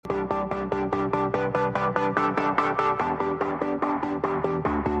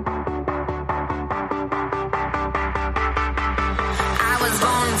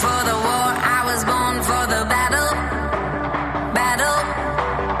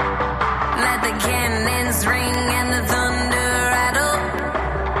cannons ring and the thunder rattle,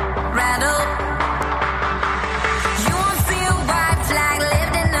 rattle. You won't see a white flag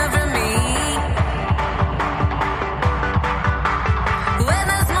lifting over me. When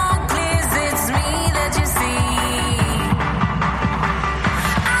the smoke clears, it's me that you see.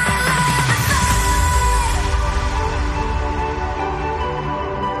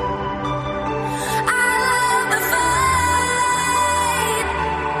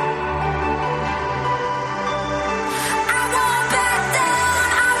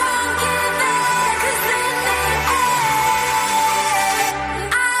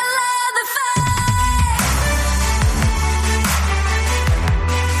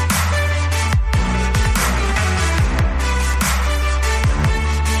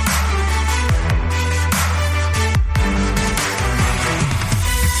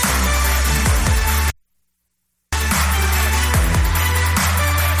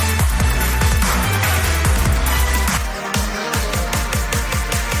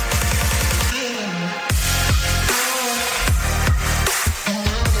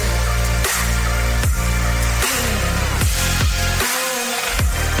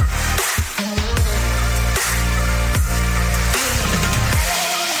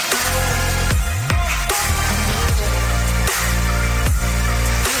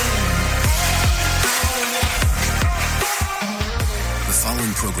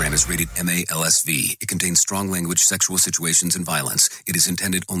 Rated MA-LSV. It contains strong language, sexual situations, and violence. It is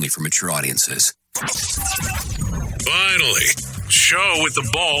intended only for mature audiences. Finally, show with the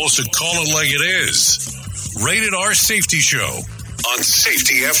balls to call it like it is. Rated R Safety Show on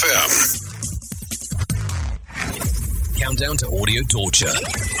Safety FM. Countdown to audio torture.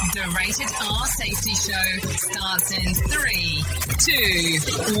 The Rated R Safety Show starts in 3, 2,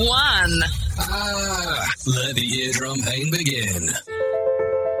 1. Let the eardrum pain begin.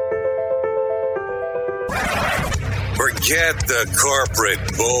 Forget the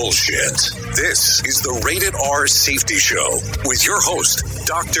corporate bullshit. This is the Rated R Safety Show with your host,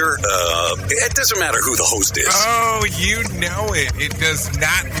 Dr. It doesn't matter who the host is. Oh, you know it. It does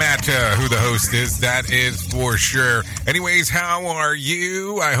not matter who the host is. That is for sure. Anyways, how are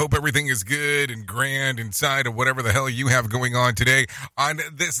you? I hope everything is good and grand inside of whatever the hell you have going on today on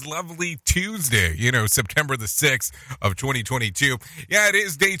this lovely Tuesday, September the 6th of 2022. Yeah, it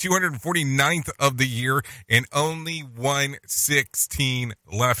is day 249th of the year and only 116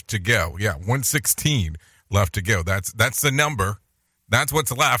 left to go. Yeah, 116 left to go. That's the number. That's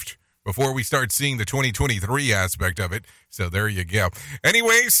what's left before we start seeing the 2023 aspect of it. So there you go.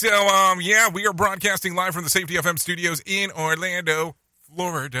 Anyway, we are broadcasting live from the Safety FM studios in Orlando,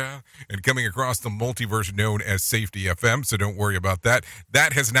 Florida, and coming across the multiverse known as Safety FM. So don't worry about that.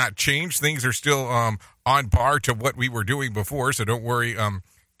 That has not changed. Things are still on par to what we were doing before. So don't worry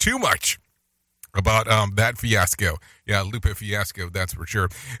too much about that fiasco. Yeah, Lupe fiasco, that's for sure.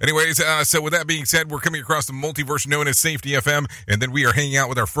 Anyways, so with that being said, we're coming across the multiverse known as Safety FM, and then we are hanging out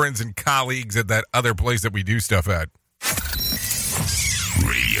with our friends and colleagues at that other place that we do stuff at.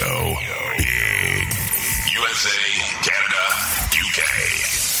 Radio in USA, Canada, UK.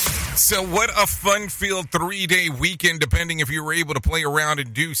 So what a fun-filled 3-day weekend, depending if you were able to play around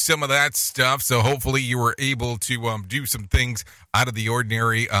and do some of that stuff. So hopefully you were able to do some things out of the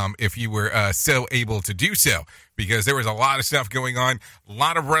ordinary if you were so able to do so. Because there was a lot of stuff going on, a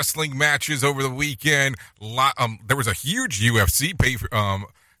lot of wrestling matches over the weekend. There was a huge UFC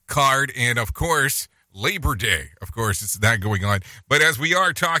card, and of course, Labor Day. Of course, it's that going on. But as we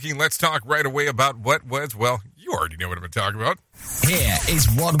are talking, let's talk right away about what was, well, you already know what I'm talking about. Here is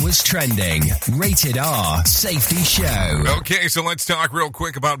what was trending. Rated R Safety Show. Okay, so let's talk real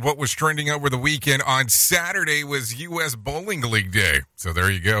quick about what was trending over the weekend. On Saturday was U.S. Bowling League Day. So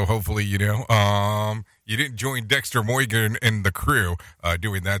there you go. Hopefully, you didn't join Dexter Morgan and the crew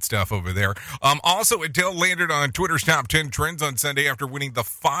doing that stuff over there. Also, Adele landed on Twitter's top 10 trends on Sunday after winning the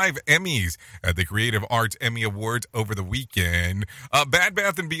 5 Emmys at the Creative Arts Emmy Awards over the weekend. Bed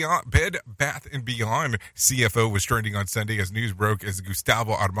Bath & Beyond CFO was trending on Sunday as news broke as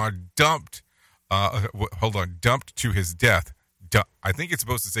Gustavo Armand dumped to his death. I think it's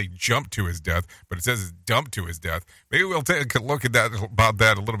supposed to say jump to his death, but it says it's dumped to his death. Maybe we'll take a look at that about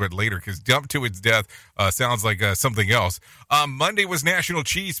that a little bit later, because dump to his death sounds like something else. Monday was National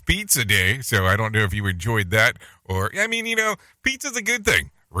Cheese Pizza Day, so I don't know if you enjoyed that. Pizza's a good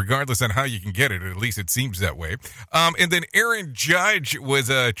thing, regardless on how you can get it. At least it seems that way. And then Aaron Judge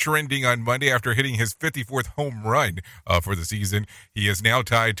was trending on Monday after hitting his 54th home run for the season. He is now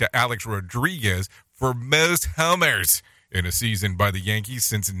tied to Alex Rodriguez for most homers in a season by the Yankees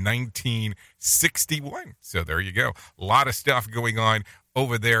since 1961. So there you go. A lot of stuff going on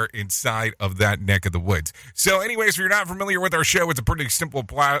over there inside of that neck of the woods. So anyways, if you're not familiar with our show, it's a pretty simple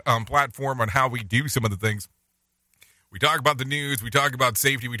platform on how we do some of the things. We talk about the news, we talk about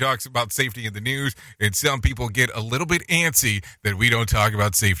safety, we talk about safety in the news, and some people get a little bit antsy that we don't talk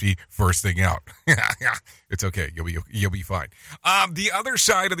about safety first thing out. It's okay. You'll be fine. The other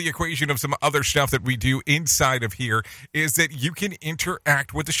side of the equation of some other stuff that we do inside of here is that you can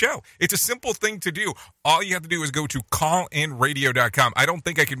interact with the show. It's a simple thing to do. All you have to do is go to callinradio.com. I don't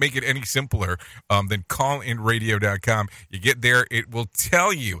think I can make it any simpler than callinradio.com. You get there, it will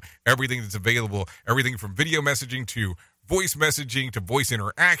tell you everything that's available, everything from video messaging to voice messaging to voice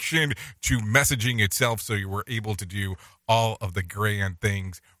interaction to messaging itself, so you were able to do all of the grand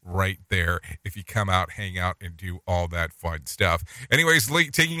things right there if you come out, hang out, and do all that fun stuff. Anyways,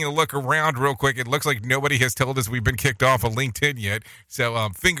 taking a look around real quick, it looks like nobody has told us we've been kicked off of LinkedIn yet, so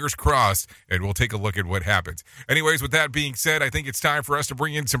fingers crossed, and we'll take a look at what happens. Anyways, with that being said, I think it's time for us to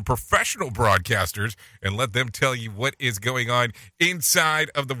bring in some professional broadcasters and let them tell you what is going on inside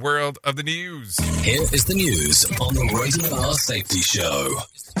of the world of the news. Here is the news on the Rated R Safety Show.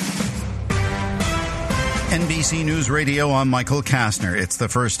 NBC News Radio, I'm Michael Kastner. It's the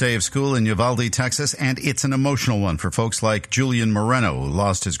first day of school in Uvalde, Texas, and it's an emotional one for folks like Julian Moreno, who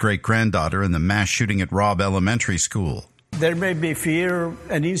lost his great-granddaughter in the mass shooting at Robb Elementary School. There may be fear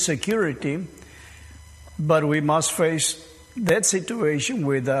and insecurity, but we must face that situation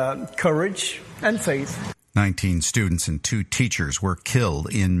with courage and faith. 19 students and 2 teachers were killed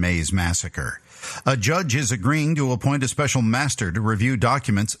in May's massacre. A judge is agreeing to appoint a special master to review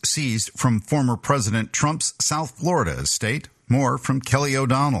documents seized from former President Trump's South Florida estate. More from Kelly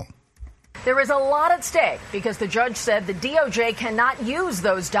O'Donnell. There is a lot at stake because the judge said the DOJ cannot use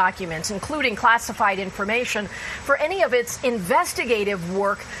those documents, including classified information, for any of its investigative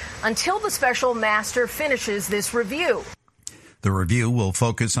work until the special master finishes this review. The review will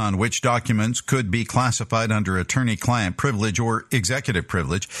focus on which documents could be classified under attorney-client privilege or executive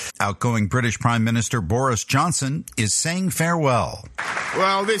privilege. Outgoing British Prime Minister Boris Johnson is saying farewell.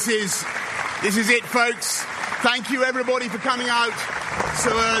 Well, this is it, folks. Thank you, everybody, for coming out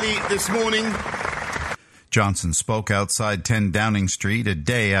so early this morning. Johnson spoke outside 10 Downing Street a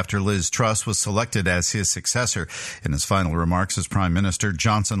day after Liz Truss was selected as his successor. In his final remarks as Prime Minister,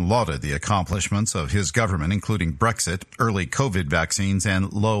 Johnson lauded the accomplishments of his government, including Brexit, early COVID vaccines,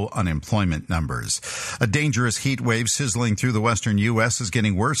 and low unemployment numbers. A dangerous heat wave sizzling through the western U.S. is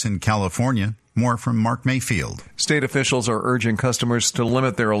getting worse in California. More from Mark Mayfield. State officials are urging customers to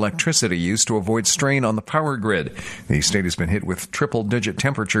limit their electricity use to avoid strain on the power grid. The state has been hit with triple-digit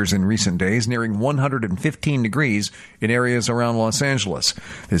temperatures in recent days, nearing 115 degrees in areas around Los Angeles.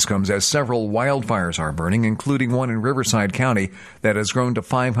 This comes as several wildfires are burning, including one in Riverside County that has grown to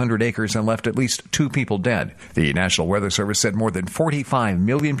 500 acres and left at least 2 people dead. The National Weather Service said more than 45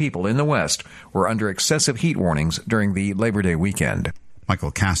 million people in the West were under excessive heat warnings during the Labor Day weekend.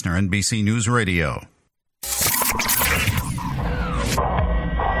 Michael Kastner, NBC News Radio.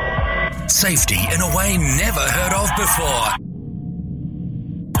 Safety in a way never heard of before.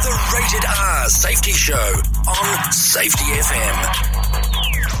 The Rated R Safety Show on Safety FM.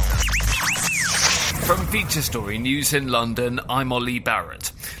 From Feature Story News in London, I'm Ollie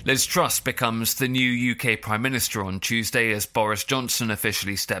Barrett. Liz Truss becomes the new UK Prime Minister on Tuesday as Boris Johnson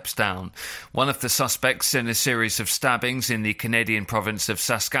officially steps down. One of the suspects in a series of stabbings in the Canadian province of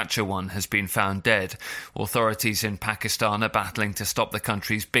Saskatchewan has been found dead. Authorities in Pakistan are battling to stop the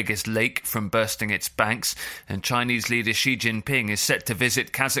country's biggest lake from bursting its banks, and Chinese leader Xi Jinping is set to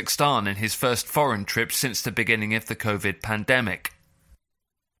visit Kazakhstan in his first foreign trip since the beginning of the COVID pandemic.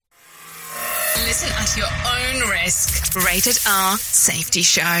 Listen at your own risk. Rated R Safety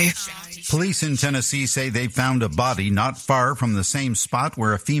Show. Police in Tennessee say they found a body not far from the same spot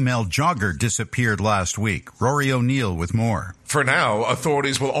where a female jogger disappeared last week. Rory O'Neill with more. For now,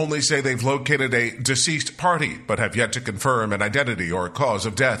 authorities will only say they've located a deceased party, but have yet to confirm an identity or cause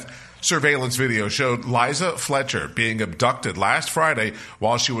of death. Surveillance video showed Liza Fletcher being abducted last Friday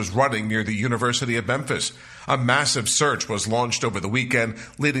while she was running near the University of Memphis. A massive search was launched over the weekend,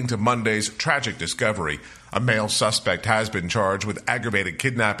 leading to Monday's tragic discovery. A male suspect has been charged with aggravated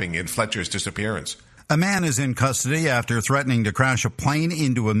kidnapping in Fletcher's disappearance. A man is in custody after threatening to crash a plane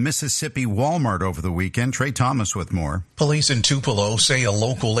into a Mississippi Walmart over the weekend. Trey Thomas with more. Police in Tupelo say a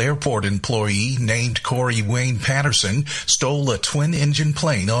local airport employee named Corey Wayne Patterson stole a twin-engine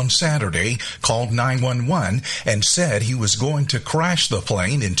plane on Saturday, called 911, and said he was going to crash the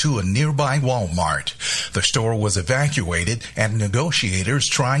plane into a nearby Walmart. The store was evacuated and negotiators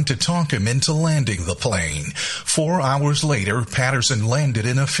trying to talk him into landing the plane. 4 hours later, Patterson landed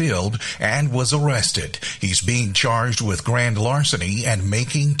in a field and was arrested. arrested. He's being charged with grand larceny and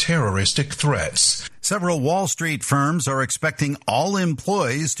making terroristic threats. Several Wall Street firms are expecting all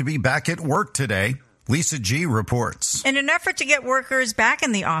employees to be back at work today. Lisa G. reports. In an effort to get workers back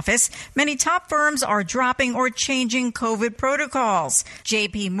in the office, many top firms are dropping or changing COVID protocols.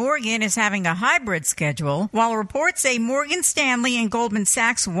 JP Morgan is having a hybrid schedule, while reports say Morgan Stanley and Goldman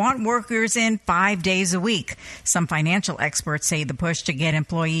Sachs want workers in 5 days a week. Some financial experts say the push to get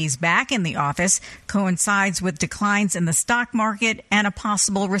employees back in the office coincides with declines in the stock market and a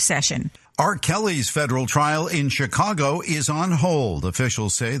possible recession. R. Kelly's federal trial in Chicago is on hold.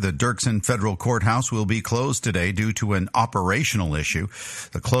 Officials say the Dirksen Federal Courthouse will be closed today due to an operational issue.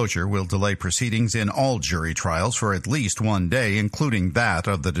 The closure will delay proceedings in all jury trials for at least 1 day, including that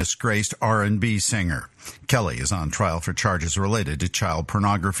of the disgraced R&B singer. Kelly is on trial for charges related to child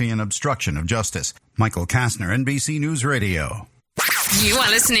pornography and obstruction of justice. Michael Kastner, NBC News Radio. You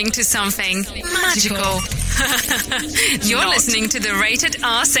are listening to something magical. You're listening to the Rated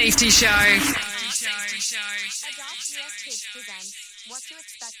R Safety Show. Adopt US Kids presents What to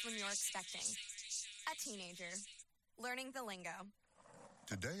Expect When You're Expecting. A teenager. Learning the lingo.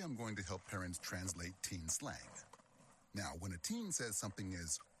 Today I'm going to help parents translate teen slang. Now, when a teen says something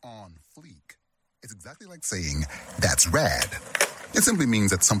is on fleek, it's exactly like saying, that's rad. It simply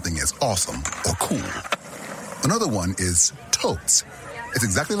means that something is awesome or cool. Another one is totes. It's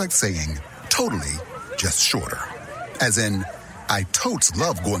exactly like saying totally, just shorter. As in, I totes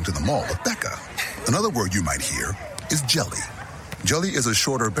love going to the mall with Becca. Another word you might hear is jelly. Jelly is a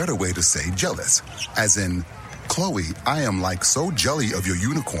shorter, better way to say jealous. As in, Chloe, I am like so jelly of your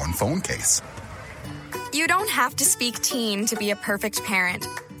unicorn phone case. You don't have to speak teen to be a perfect parent.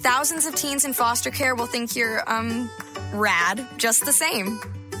 Thousands of teens in foster care will think you're, rad just the same.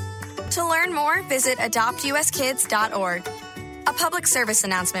 To learn more, visit adoptuskids.org. A public service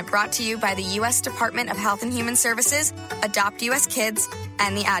announcement brought to you by the U.S. Department of Health and Human Services, Adopt U.S. Kids,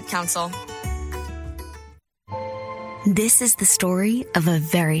 and the Ad Council. This is the story of a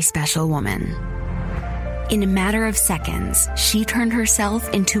very special woman. In a matter of seconds, she turned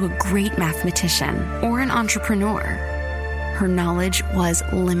herself into a great mathematician or an entrepreneur. Her knowledge was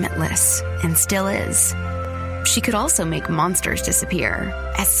limitless and still is. She could also make monsters disappear,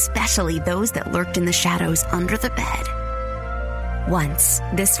 especially those that lurked in the shadows under the bed. Once,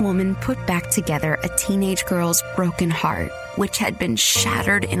 this woman put back together a teenage girl's broken heart, which had been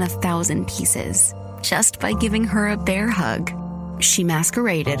shattered in 1,000 pieces, just by giving her a bear hug. She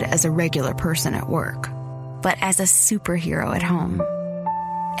masqueraded as a regular person at work, but as a superhero at home.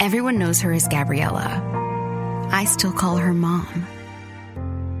 Everyone knows her as Gabriella. I still call her Mom.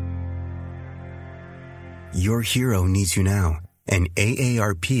 Your hero needs you now, and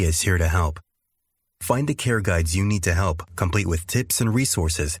AARP is here to help. Find the care guides you need to help, complete with tips and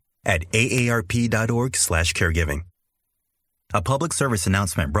resources at aarp.org/caregiving. A public service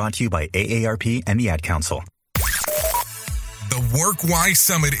announcement brought to you by AARP and the Ad Council. The WorkWise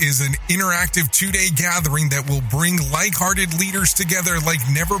Summit is an interactive 2-day gathering that will bring like-hearted leaders together like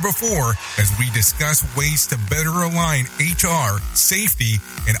never before as we discuss ways to better align HR, safety,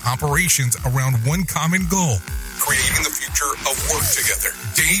 and operations around one common goal: creating the future of work together.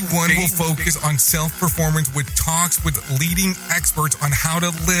 Day 1 will focus on self-performance with talks with leading experts on how to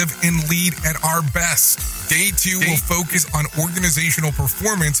live and lead at our best. Day 2 will focus on organizational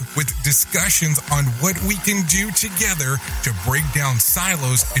performance with discussions on what we can do together to break down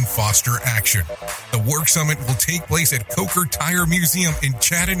silos and foster action. The Work Summit will take place at Coker Tire Museum in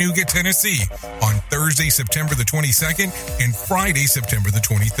Chattanooga, Tennessee on Thursday, September the 22nd and Friday, September the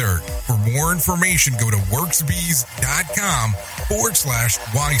 23rd. For more information, go to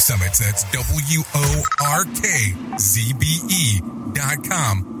workzbe.com/Y Summits. That's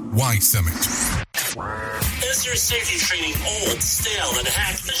WORKZBE.com. Y Summit. Is your safety training old, stale, and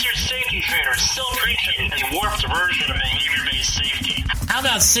hacked? Is your safety trainer still preaching a warped version of behavior-based safety? How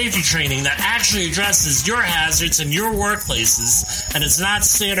about safety training that actually addresses your hazards in your workplaces and is not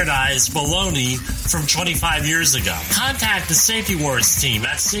standardized baloney from 25 years ago? Contact the Safety Wars team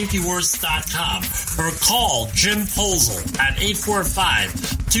at safetywars.com or call Jim Posel at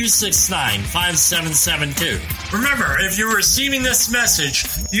 845-269-5772. Remember, if you're receiving this message,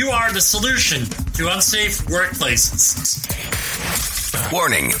 you are the solution to unsafe workplaces.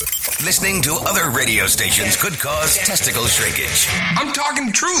 Warning. Listening to other radio stations could cause testicle shrinkage. I'm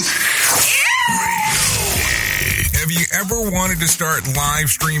talking truth. Have you ever wanted to start live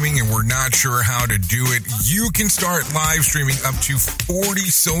streaming and were not sure how to do it? You can start live streaming up to 40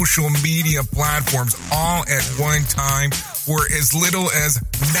 social media platforms all at one time for as little as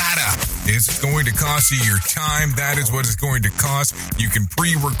nada. It's going to cost you your time. That is what it's going to cost. You can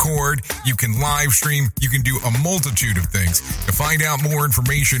pre-record, you can live stream, you can do a multitude of things. To find out more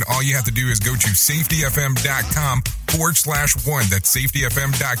information, all you have to do is go to safetyfm.com/one. That's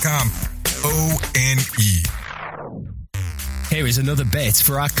safetyfm.com, ONE. Here is another bit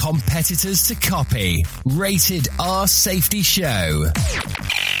for our competitors to copy. Rated R Safety Show.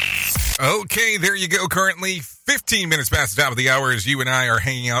 Okay, there you go. Currently 15 minutes past the top of the hour as you and I are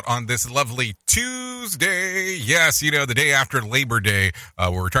hanging out on this lovely Tuesday. Yes, the day after Labor Day,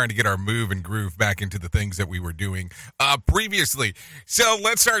 where we're trying to get our move and groove back into the things that we were doing previously. So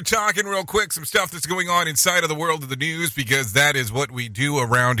let's start talking real quick, some stuff that's going on inside of the world of the news, because that is what we do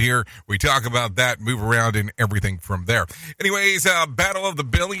around here. We talk about that, move around, and everything from there. Anyways, Battle of the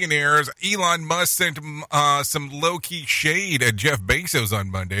Billionaires. Elon Musk sent some low-key shade at Jeff Bezos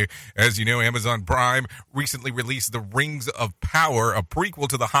on Monday. As you know, Amazon Prime recently released The Rings of Power, a prequel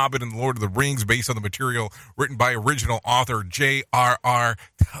to The Hobbit and The Lord of the Rings based on the material written by original author J.R.R.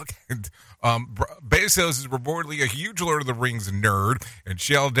 Tolkien. Bezos is reportedly a huge Lord of the Rings nerd and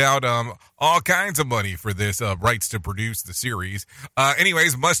shelled out all kinds of money for this rights to produce the series.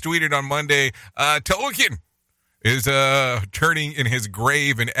 Anyways, Musk tweeted on Monday, Tolkien is turning in his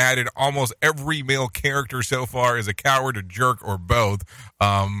grave and added almost every male character so far is a coward, a jerk, or both.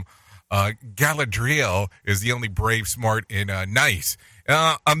 Galadriel is the only brave, smart, and nice.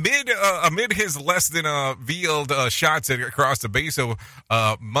 Amid his less than veiled shots across the Bezos,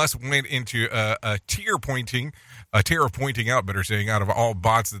 Musk went into a tear of pointing out, out of all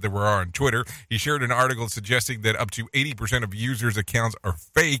bots that there were on Twitter. He shared an article suggesting that up to 80% of users' accounts are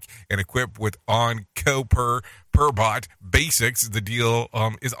fake and equipped with per bot basics. The deal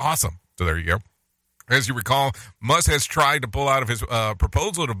is awesome. So there you go. As you recall, Musk has tried to pull out of his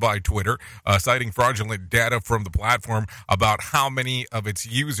proposal to buy Twitter, citing fraudulent data from the platform about how many of its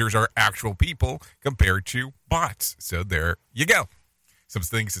users are actual people compared to bots. So there you go. Some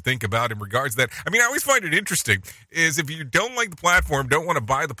things to think about in regards to that. I mean, I always find it interesting is if you don't like the platform, don't want to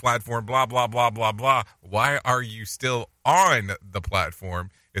buy the platform, blah, blah, blah, blah, blah, why are you still on the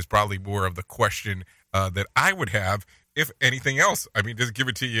platform is probably more of the question that I would have. If anything else, I mean, just give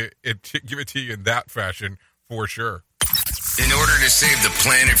it to you in that fashion for sure. In order to save the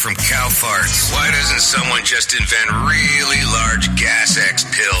planet from cow farts, why doesn't someone just invent really large gas X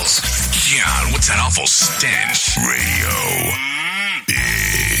pills? God, what's that awful stench? Radio.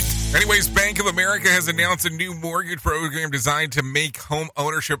 Anyways, Bank of America has announced a new mortgage program designed to make home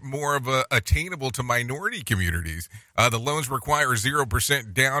ownership more of attainable to minority communities. The loans require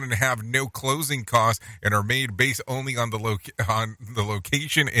 0% down and have no closing costs and are made based only on the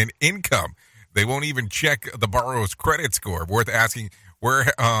location and income. They won't even check the borrower's credit score. Worth asking, where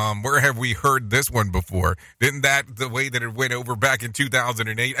have we heard this one before? Isn't that the way that it went over back in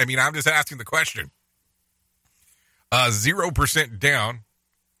 2008? I mean, I'm just asking the question. 0% down.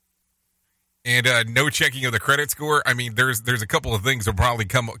 And no checking of the credit score. I mean, there's a couple of things that will probably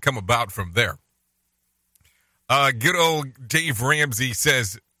come about from there. Good old Dave Ramsey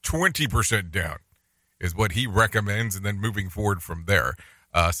says 20% down is what he recommends, and then moving forward from there.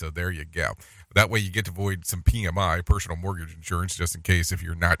 So there you go. That way you get to avoid some PMI, personal mortgage insurance, just in case if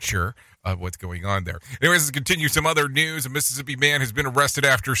you're not sure of what's going on there. Anyways, let's continue some other news. A Mississippi man has been arrested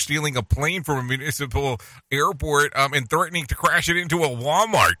after stealing a plane from a municipal airport and threatening to crash it into a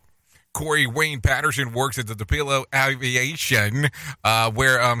Walmart. Corey Wayne Patterson works at the Tupelo Aviation,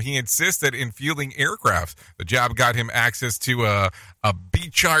 where he insisted in fueling aircraft. The job got him access to a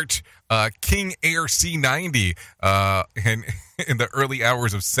B-Chart King Air C-90 in the early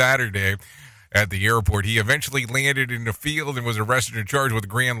hours of Saturday at the airport. He eventually landed in the field and was arrested and charged with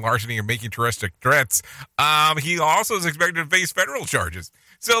grand larceny and making terrestrial threats. He also is expected to face federal charges.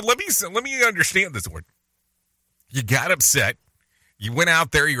 So let me understand this one. You got upset. You went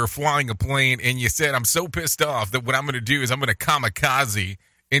out there, you were flying a plane, and you said, I'm so pissed off that what I'm going to do is I'm going to kamikaze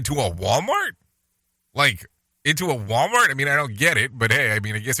into a Walmart? Like, into a Walmart? I mean, I don't get it, but hey, I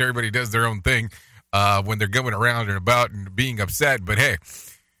mean, I guess everybody does their own thing when they're going around and about and being upset, but hey,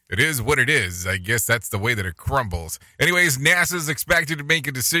 it is what it is. I guess that's the way that it crumbles. Anyways, NASA's expected to make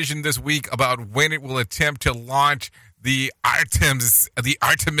a decision this week about when it will attempt to launch the Artemis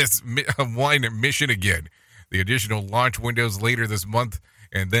 1 mission again. The additional launch windows later this month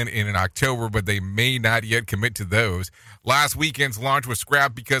and then in October, but they may not yet commit to those. Last weekend's launch was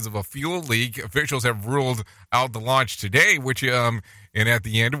scrapped because of a fuel leak. Officials have ruled out the launch today, which and at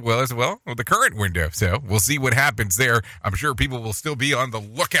the end was the current window. So we'll see what happens there. I'm sure people will still be on the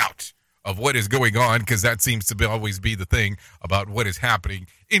lookout of what is going on, because that seems to always be the thing about what is happening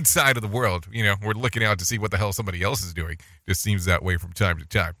inside of the world. You know, we're looking out to see what the hell somebody else is doing. Just seems that way from time to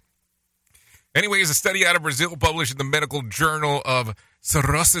time. Anyways, a study out of Brazil published in the Medical Journal of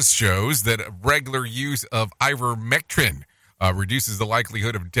Cirrhosis shows that regular use of ivermectin reduces the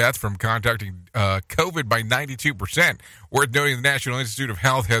likelihood of death from contracting COVID by 92%. Worth noting, the National Institute of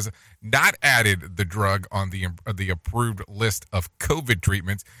Health has not added the drug on the approved list of COVID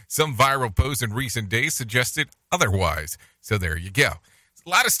treatments. Some viral posts in recent days suggested otherwise. So there you go. A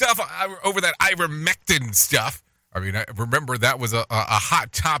lot of stuff over that ivermectin stuff. I mean, I remember that was a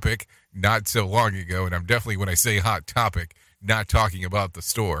hot topic not so long ago, and I'm definitely, when I say hot topic, not talking about the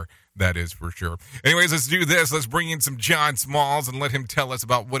store. That is for sure. Anyways, let's do this. Let's bring in some John Smalls and let him tell us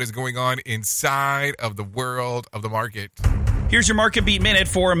about what is going on inside of the world of the market. Here's your Market Beat Minute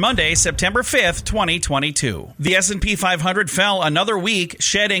for Monday, September 5th, 2022. The S&P 500 fell another week,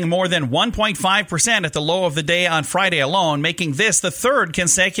 shedding more than 1.5% at the low of the day on Friday alone, making this the third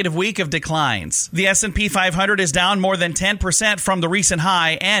consecutive week of declines. The S&P 500 is down more than 10% from the recent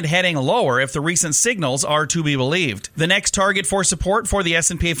high and heading lower if the recent signals are to be believed. The next target for support for the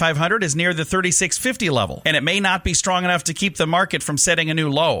S&P 500 is near the 3650 level, and it may not be strong enough to keep the market from setting a new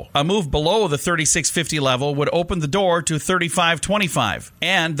low. A move below the 3650 level would open the door to 3525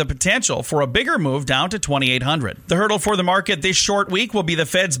 and the potential for a bigger move down to 2800. The hurdle for the market this short week will be the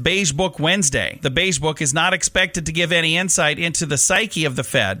Fed's Beige Book Wednesday. The Beige Book is not expected to give any insight into the psyche of the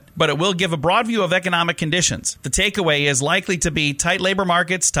Fed, but it will give a broad view of economic conditions. The takeaway is likely to be tight labor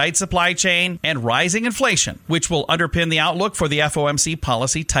markets, tight supply chain, and rising inflation, which will underpin the outlook for the FOMC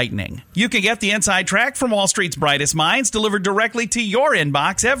policy tightening. You can get the inside track from Wall Street's brightest minds delivered directly to your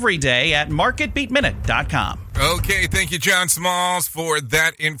inbox every day at MarketBeatMinute.com. Okay, thank you, John Smalls, for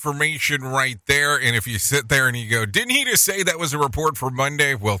that information right there. And if you sit there and you go, didn't he just say that was a report for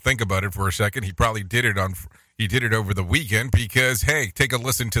Monday? Well, think about it for a second. He probably did it over the weekend because, hey, take a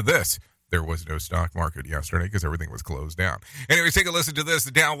listen to this. There was no stock market yesterday because everything was closed down. Anyways, take a listen to this.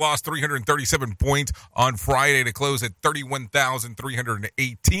 The Dow lost 337 points on Friday to close at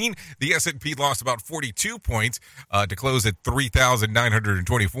 31,318. The S&P lost about 42 points to close at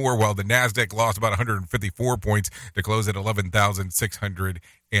 3,924, while the NASDAQ lost about 154 points to close at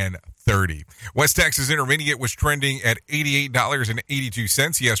 11,630. West Texas Intermediate was trending at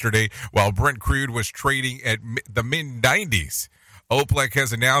 $88.82 yesterday, while Brent crude was trading at the mid-90s. OPEC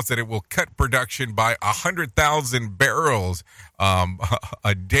has announced that it will cut production by 100,000 barrels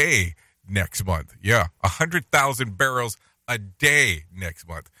a day next month. Yeah, 100,000 barrels a day next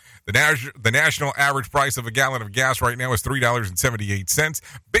month. The national average price of a gallon of gas right now is $3.78.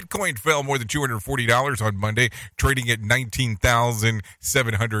 Bitcoin fell more than $240 on Monday, trading at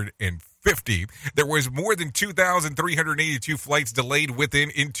 $19,750. There was more than 2,382 flights delayed within,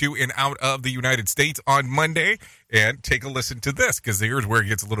 into, and out of the United States on Monday. And take a listen to this, because here's where it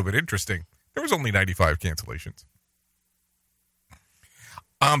gets a little bit interesting. There was only 95 cancellations.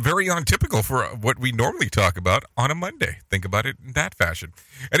 Very untypical for what we normally talk about on a Monday. Think about it in that fashion.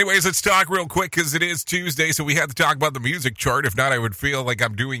 Anyways, let's talk real quick because it is Tuesday, so we have to talk about the music chart. If not, I would feel like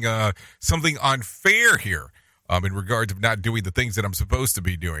I'm doing something unfair here. In regards of not doing the things that I'm supposed to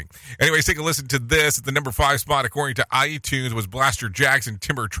be doing. Anyways, take a listen to this. At the number 5 spot, according to iTunes, was Blaster Jackson,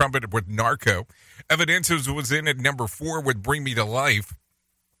 Timber Trumpet with Narco. Evidence was in at number 4 with Bring Me to Life.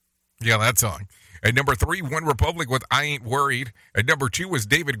 Yeah, that song. At number 3, One Republic with I Ain't Worried. At number 2 was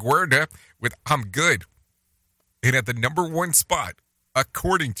David Guetta with I'm Good. And at the number 1 spot,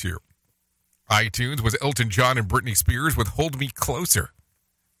 according to iTunes, was Elton John and Britney Spears with Hold Me Closer.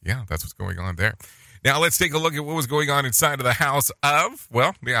 Yeah, that's what's going on there. Now, let's take a look at what was going on inside of the house of,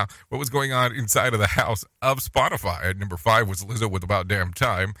 what was going on inside of the house of Spotify. At number 5 was Lizzo with About Damn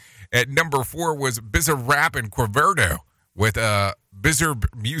Time. At number 4 was Bizarre Rap and Quaverdo with Bizarre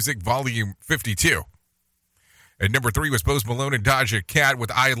Music Volume 52. At number 3 was Post Malone and Doja Cat with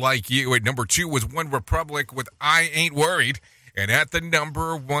I Like You. At number 2 was One Republic with I Ain't Worried. And at the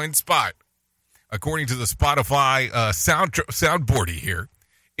number 1 spot, according to the Spotify soundboardy here,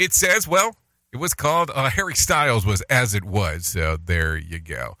 it says, it was called Harry Styles was As It Was. So there you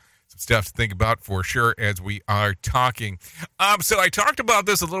go. Some stuff to think about for sure as we are talking. So I talked about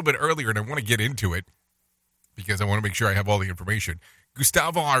this a little bit earlier, and I want to get into it because I want to make sure I have all the information.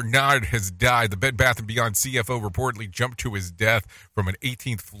 Gustavo Arnaud has died. The Bed Bath & Beyond CFO reportedly jumped to his death from an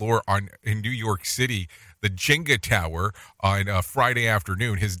 18th floor in New York City, the Jenga Tower, on Friday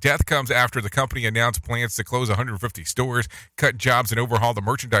afternoon. His death comes after the company announced plans to close 150 stores, cut jobs, and overhaul the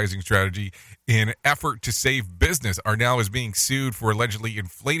merchandising strategy in an effort to save business. Arnaud is being sued for allegedly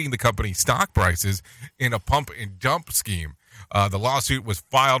inflating the company's stock prices in a pump and dump scheme. The lawsuit was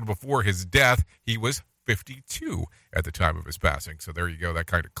filed before his death. He was 52 at the time of his passing. So there you go. That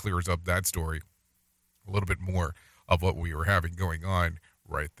kind of clears up that story. A little bit more of what we were having going on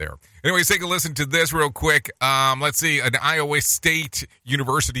right there. Anyways, take a listen to this real quick. Let's see. An Iowa State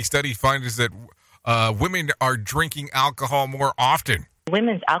University study finds that women are drinking alcohol more often.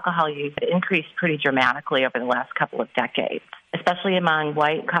 Women's alcohol use increased pretty dramatically over the last couple of decades, especially among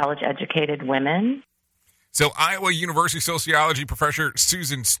white college-educated women. So Iowa University sociology professor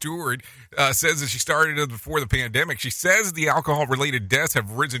Susan Stewart says that she started before the pandemic. She says the alcohol-related deaths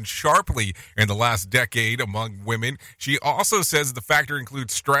have risen sharply in the last decade among women. She also says the factor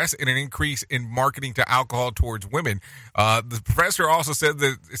includes stress and an increase in marketing to alcohol towards women. The professor also says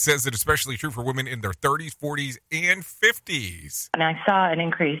that especially true for women in their 30s, 40s, and 50s. And I saw an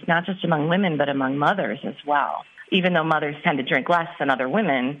increase not just among women, but among mothers as well. Even though mothers tend to drink less than other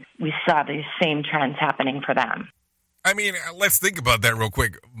women, we saw these same trends happening for them. I mean, let's think about that real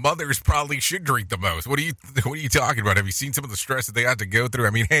quick. Mothers probably should drink the most. What are you talking about? Have you seen some of the stress that they had to go through? I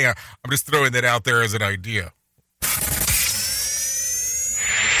mean, hey, I'm just throwing that out there as an idea.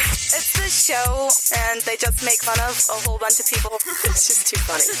 It's this show, and they just make fun of a whole bunch of people. It's just too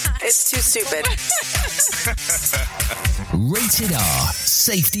funny. It's too stupid. Rated R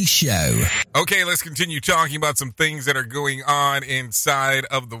Safety Show. Okay, let's continue talking about some things that are going on inside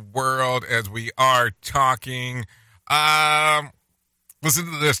of the world as we are talking. Listen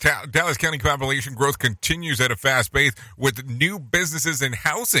to this. Dallas County population growth continues at a fast pace with new businesses and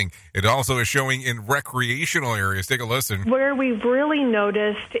housing. It also is showing in recreational areas. Take a listen. Where we've really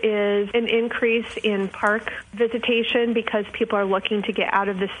noticed is an increase in park visitation because people are looking to get out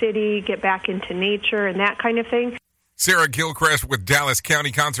of the city, get back into nature, and that kind of thing. Sarah Gilchrist with Dallas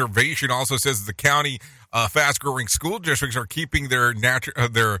County Conservation also says the county fast-growing school districts are keeping their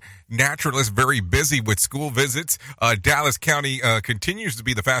naturalists very busy with school visits. Dallas County continues to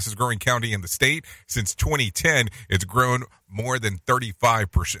be the fastest-growing county in the state. Since 2010, it's grown more than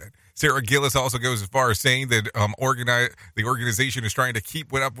 35%. Sarah Gillis also goes as far as saying that the organization is trying to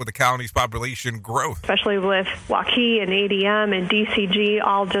keep up with the county's population growth. Especially with Waukee and ADM and DCG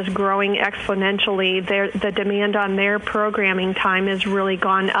all just growing exponentially, the demand on their programming time has really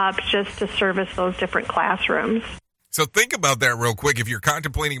gone up just to service those different classrooms. So think about that real quick. If you're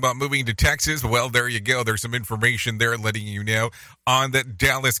contemplating about moving to Texas, well, there you go. There's some information there letting you know on that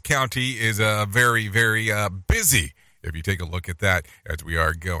Dallas County is very, very busy. If you take a look at that as we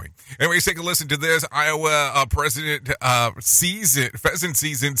are going. Anyways, take a listen to this. Iowa pheasant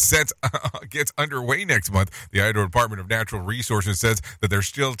season gets underway next month. The Idaho Department of Natural Resources says that there's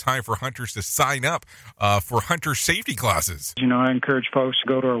still time for hunters to sign up for hunter safety classes. You know, I encourage folks to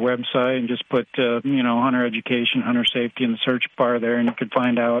go to our website and just put, hunter education, hunter safety in the search bar there, and you can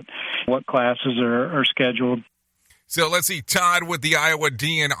find out what classes are scheduled. So let's see. Todd with the Iowa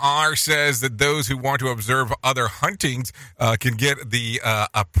DNR says that those who want to observe other huntings can get the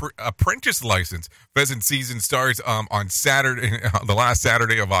apprentice license. Pheasant season starts on Saturday, the last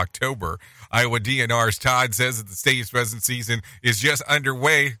Saturday of October. Iowa DNR's Todd says that the state's pheasant season is just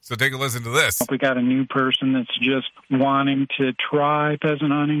underway. So take a listen to this. If we got a new person that's just wanting to try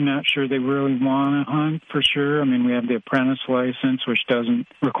pheasant hunting, not sure they really want to hunt for sure. I mean, we have the apprentice license, which doesn't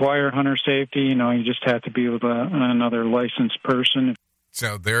require hunter safety. You know, you just have to be with another licensed person.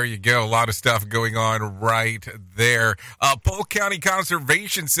 So there you go. A lot of stuff going on right there. Polk County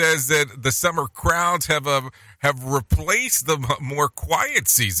Conservation says that the summer crowds have replaced the more quiet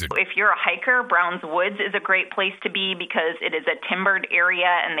season. If you're a hiker, Browns Woods is a great place to be because it is a timbered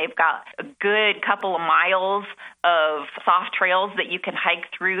area and they've got a good couple of miles of soft trails that you can hike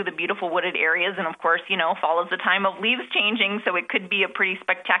through the beautiful wooded areas. And of course, fall is the time of leaves changing, so it could be a pretty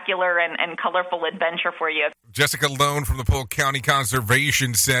spectacular and colorful adventure for you. Jessica Lone from the Polk County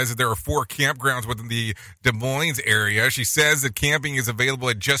Conservation says that there are 4 campgrounds within the Des Moines area. She says that camping is available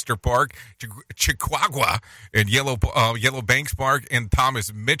at Jester Park, Chihuahua, and Yellow Banks Park, and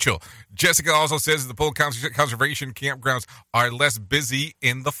Thomas Mitchell. Jessica also says that the Polk Conservation campgrounds are less busy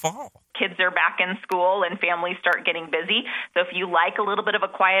in the fall. Kids are back in school and families start getting busy. So if you like a little bit of a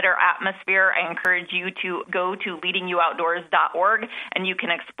quieter atmosphere, I encourage you to go to leadingyououtdoors.org and you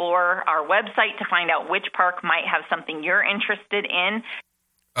can explore our website to find out which park might have something you're interested in.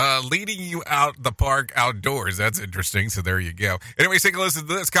 Leading you out the park outdoors. That's interesting. So there you go. Anyways, take a listen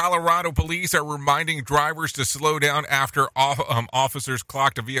to this. Colorado police are reminding drivers to slow down after officers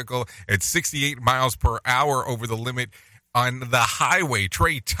clocked a vehicle at 68 miles per hour over the limit on the highway.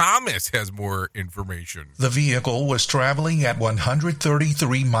 Trey Thomas has more information. The vehicle was traveling at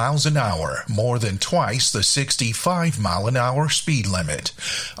 133 miles an hour, more than twice the 65 mile an hour speed limit.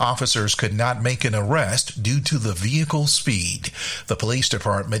 Officers could not make an arrest due to the vehicle's speed. The police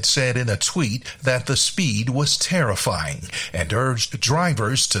department said in a tweet that the speed was terrifying and urged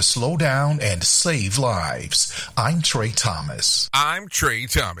drivers to slow down and save lives. I'm Trey Thomas. I'm Trey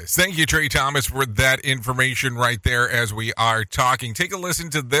Thomas. Thank you, Trey Thomas, for that information right there as we are talking. Take a listen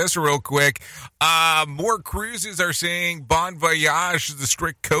to this real quick. More cruises are saying bon voyage to the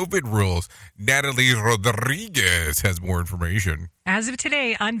strict COVID rules. Natalie Rodriguez has more information. As of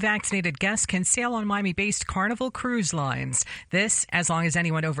today, unvaccinated guests can sail on Miami-based Carnival Cruise Lines. This, as long as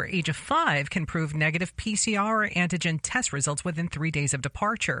anyone over age of 5 can prove negative PCR or antigen test results within 3 days of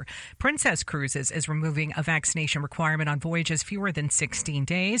departure. Princess Cruises is removing a vaccination requirement on voyages fewer than 16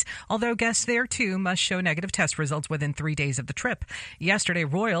 days, although guests there, too, must show negative test results within 3 days of the trip. Yesterday,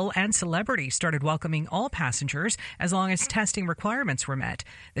 Royal and Celebrity started welcoming all passengers as long as testing requirements were met.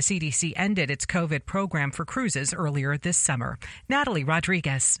 The CDC ended its COVID program for cruises earlier this summer. Natalie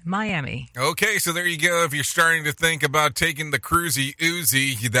Rodriguez, Miami. Okay, so there you go. If you're starting to think about taking the cruisy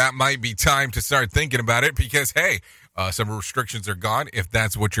Uzi, that might be time to start thinking about it because, hey, some restrictions are gone if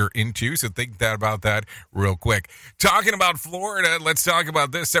that's what you're into. So think about that real quick. Talking about Florida, let's talk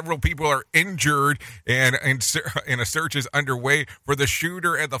about this. Several people are injured and a search is underway for the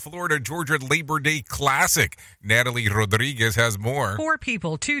shooter at the Florida-Georgia Labor Day Classic. Natalie Rodriguez has more. 4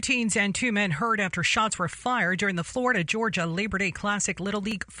 people, 2 teens and 2 men hurt after shots were fired during the Florida-Georgia Labor Day Classic Little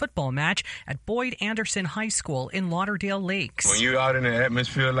League football match at Boyd Anderson High School in Lauderdale Lakes. When you're out in an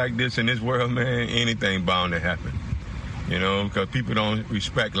atmosphere like this in this world, man, anything bound to happen. You know, because people don't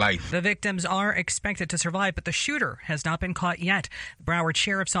respect life. The victims are expected to survive, but the shooter has not been caught yet. The Broward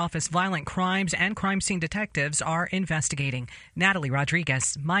Sheriff's Office violent crimes and crime scene detectives are investigating. Natalie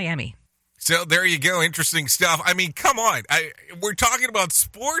Rodriguez, Miami. So there you go. Interesting stuff. I mean, come on. We're talking about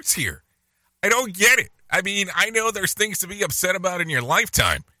sports here. I don't get it. I mean, I know there's things to be upset about in your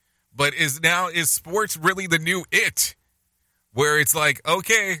lifetime, but is sports really the new it? Where it's like,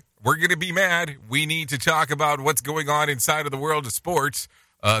 okay, we're going to be mad. We need to talk about what's going on inside of the world of sports.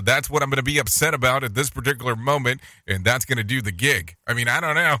 That's what I'm going to be upset about at this particular moment, and that's going to do the gig. I mean, I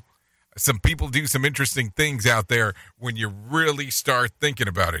don't know. Some people do some interesting things out there when you really start thinking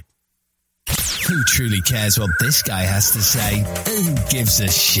about it. Who truly cares what this guy has to say? Who gives a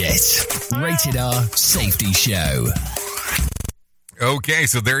shit? Rated R Safety Show. Okay,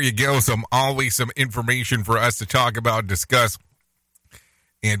 so there you go. Always some information for us to talk about, discuss,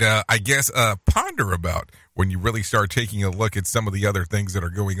 and I guess ponder about when you really start taking a look at some of the other things that are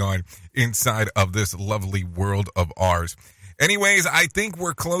going on inside of this lovely world of ours. Anyways, I think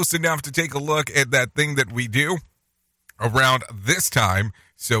we're close enough to take a look at that thing that we do around this time,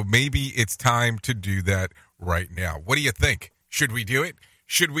 so maybe it's time to do that right now. What do you think? Should we do it?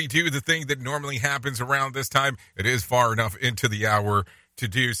 Should we do the thing that normally happens around this time? It is far enough into the hour to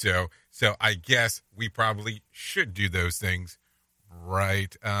do so, so I guess we probably should do those things.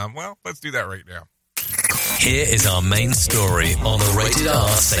 Right. Well, let's do that right now. Here is our main story on the Rated R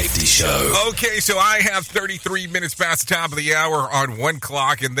Safety Show. Okay, so I have 33 minutes past the top of the hour on one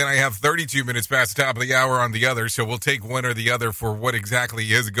clock, and then I have 32 minutes past the top of the hour on the other, so we'll take one or the other for what exactly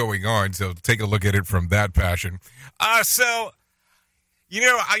is going on, so take a look at it from that passion. I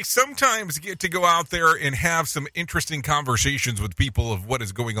sometimes get to go out there and have some interesting conversations with people of what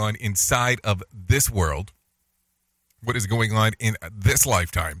is going on inside of this world, what is going on in this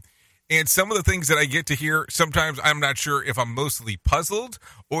lifetime. And some of the things that I get to hear, sometimes I'm not sure if I'm mostly puzzled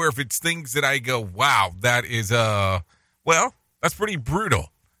or if it's things that I go, wow, that is, that's pretty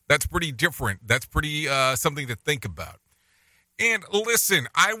brutal. That's pretty different. That's pretty something to think about. And listen,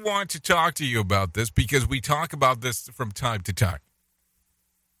 I want to talk to you about this because we talk about this from time to time.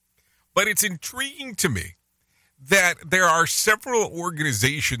 But it's intriguing to me that there are several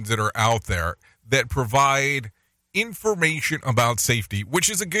organizations that are out there that provide information about safety, which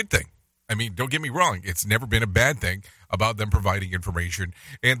is a good thing. I mean, don't get me wrong. It's never been a bad thing about them providing information.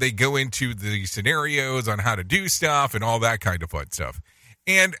 And they go into the scenarios on how to do stuff and all that kind of fun stuff.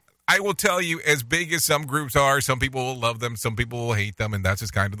 And I will tell you, as big as some groups are, some people will love them, some people will hate them, and that's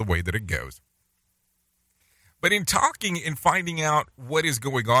just kind of the way that it goes. But in talking and finding out what is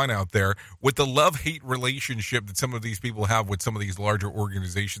going on out there with the love-hate relationship that some of these people have with some of these larger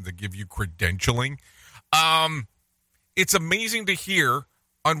organizations that give you credentialing, it's amazing to hear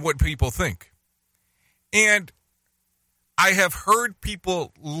on what people think. And I have heard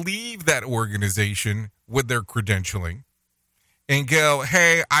people leave that organization with their credentialing and go,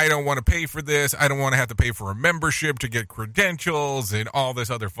 hey, I don't want to pay for this. I don't want to have to pay for a membership to get credentials and all this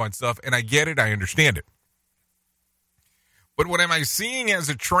other fun stuff. And I get it. I understand it. But what am I seeing as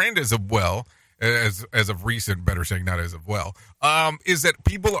a trend as of recent, better saying not as of well, is that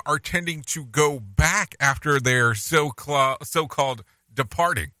people are tending to go back after their so-called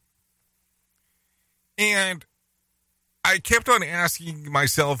departing. And I kept on asking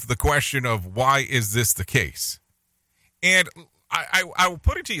myself the question of why is this the case? And I will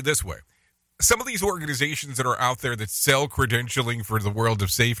put it to you this way. Some of these organizations that are out there that sell credentialing for the world of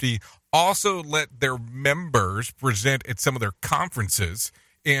safety also let their members present at some of their conferences.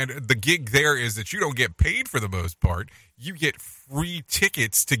 And the gig there is that you don't get paid for the most part. You get free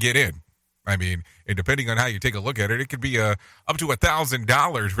tickets to get in. I mean, and depending on how you take a look at it, it could be up to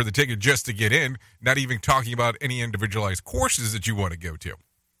 $1,000 for the ticket just to get in, not even talking about any individualized courses that you want to go to.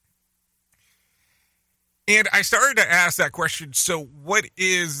 And I started to ask that question, so what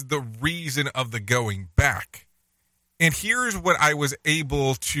is the reason of the going back? And here's what I was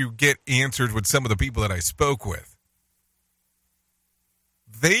able to get answered with some of the people that I spoke with.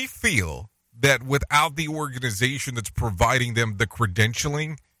 They feel that without the organization that's providing them the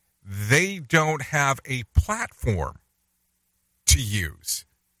credentialing, they don't have a platform to use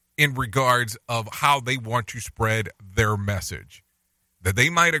in regards of how they want to spread their message. That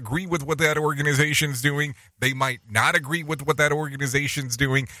they might agree with what that organization's doing, they might not agree with what that organization's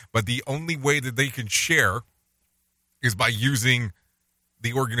doing, but the only way that they can share is by using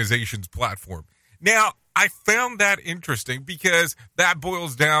the organization's platform. Now, I found that interesting because that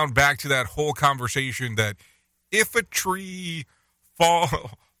boils down back to that whole conversation that if a tree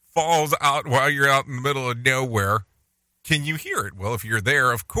falls out while you're out in the middle of nowhere, can you hear it? Well, if you're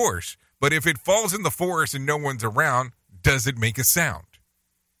there, of course. But if it falls in the forest and no one's around, does it make a sound?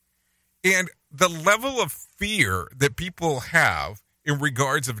 And the level of fear that people have in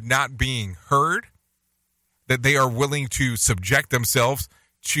regards of not being heard, that they are willing to subject themselves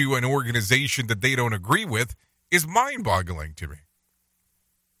to an organization that they don't agree with, is mind-boggling to me.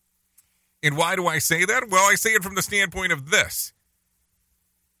 And why do I say that? Well, I say it from the standpoint of this.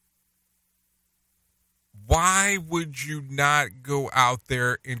 Why would you not go out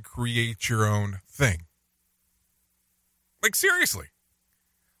there and create your own thing? Like, seriously.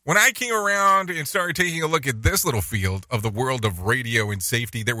 When I came around and started taking a look at this little field of the world of radio and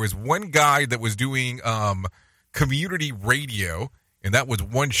safety, there was one guy that was doing community radio, and that was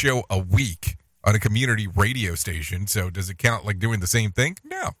one show a week on a community radio station. So does it count like doing the same thing?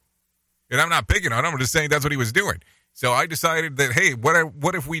 No. And I'm not picking on him. I'm just saying that's what he was doing. So I decided that, hey,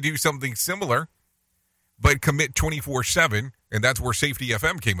 what if we do something similar, but commit 24/7, and that's where Safety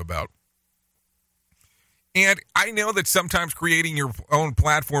FM came about. And I know that sometimes creating your own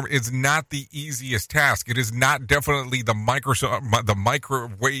platform is not the easiest task. It is not definitely the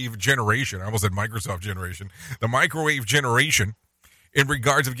microwave generation. I almost said Microsoft generation. The microwave generation in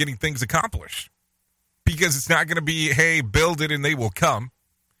regards of getting things accomplished. Because it's not going to be, hey, build it and they will come.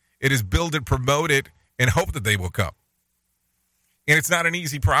 It is build it, promote it, and hope that they will come. And it's not an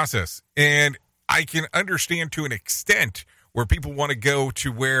easy process. And I can understand to an extent where people want to go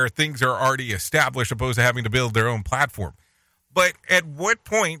to where things are already established opposed to having to build their own platform. But at what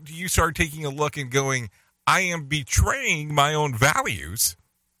point do you start taking a look and going, I am betraying my own values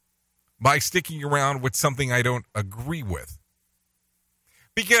by sticking around with something I don't agree with?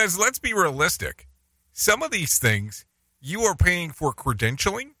 Because let's be realistic. Some of these things, you are paying for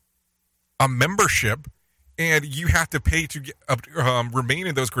credentialing, a membership, and you have to pay to get, remain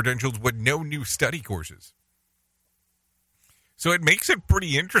in those credentials with no new study courses. So it makes it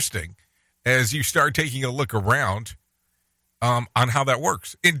pretty interesting as you start taking a look around on how that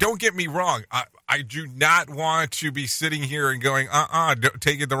works. And don't get me wrong, I do not want to be sitting here and going, don't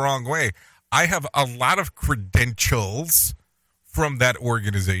take it the wrong way. I have a lot of credentials from that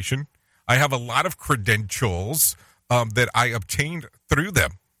organization. I have a lot of credentials that I obtained through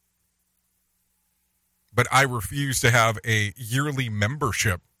them. But I refuse to have a yearly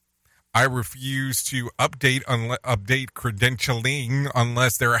membership. I refuse to update credentialing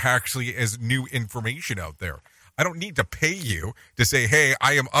unless there actually is new information out there. I don't need to pay you to say, hey,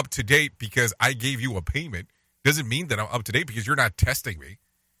 I am up to date because I gave you a payment. Doesn't mean that I'm up to date because you're not testing me.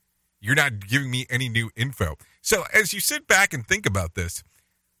 You're not giving me any new info. So as you sit back and think about this,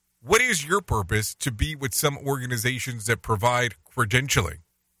 what is your purpose to be with some organizations that provide credentialing?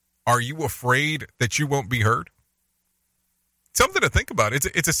 Are you afraid that you won't be heard? Something to think about.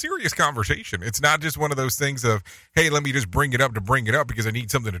 It's a serious conversation. It's not just one of those things of, hey, let me just bring it up to bring it up because I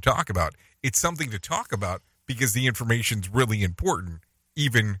need something to talk about. It's something to talk about because the information's really important,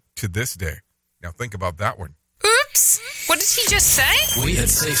 even to this day. Now think about that one. Oops! What did he just say? We at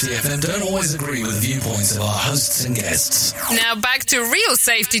Safety FM don't always agree with the viewpoints of our hosts and guests. Now back to real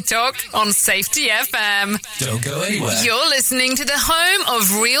safety talk on Safety FM. Don't go anywhere. You're listening to the home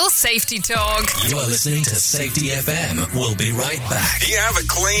of real safety talk. You are listening to Safety FM. We'll be right back. Do you have a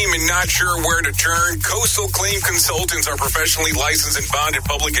claim and not sure where to turn? Coastal Claim Consultants are professionally licensed and bonded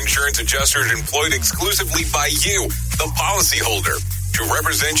public insurance adjusters employed exclusively by you, the policyholder, to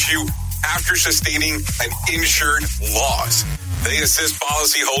represent you after sustaining an insured loss. They assist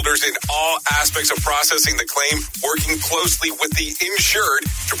policyholders in all aspects of processing the claim, working closely with the insured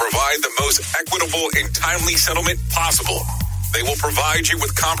to provide the most equitable and timely settlement possible. They will provide you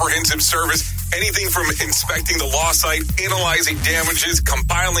with comprehensive service, anything from inspecting the loss site, analyzing damages,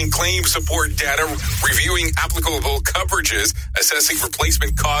 compiling claim support data, reviewing applicable coverages, assessing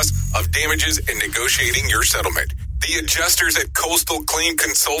replacement costs of damages, and negotiating your settlement. The adjusters at Coastal Claim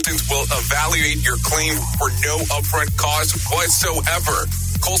Consultants will evaluate your claim for no upfront cost whatsoever.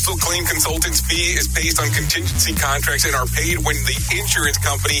 Coastal Claim Consultants' fee is based on contingency contracts and are paid when the insurance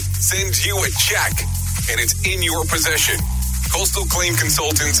company sends you a check and it's in your possession. Coastal Claim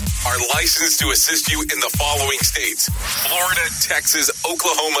Consultants are licensed to assist you in the following states: Florida, Texas,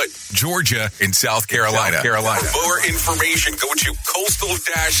 Oklahoma, Georgia, and South Carolina. For more information, go to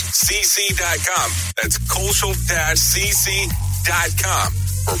coastal-cc.com. That's coastal-cc.com.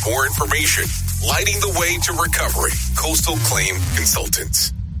 For more information, lighting the way to recovery. Coastal Claim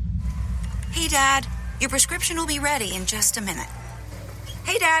Consultants. Hey, Dad, your prescription will be ready in just a minute.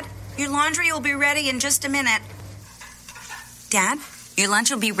 Hey, Dad, your laundry will be ready in just a minute. Dad, your lunch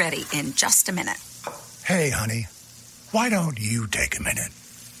will be ready in just a minute. Hey, honey, why don't you take a minute?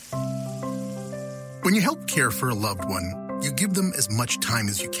 When you help care for a loved one, you give them as much time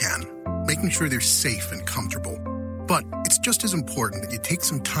as you can, making sure they're safe and comfortable. But it's just as important that you take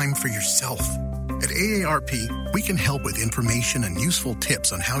some time for yourself. At AARP, we can help with information and useful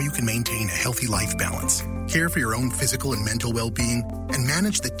tips on how you can maintain a healthy life balance, care for your own physical and mental well-being, and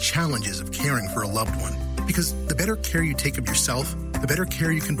manage the challenges of caring for a loved one. Because the better care you take of yourself, the better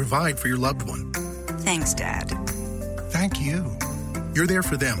care you can provide for your loved one. Thanks, Dad. Thank you. You're there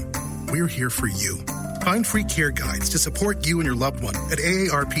for them. We're here for you. Find free care guides to support you and your loved one at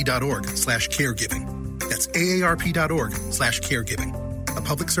aarp.org/caregiving. That's aarp.org/caregiving. A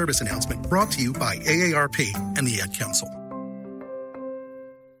public service announcement brought to you by AARP and the Ad Council.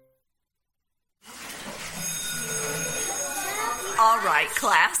 All right,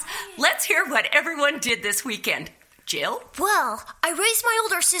 class. Let's hear what everyone did this weekend. Jill? Well, I raised my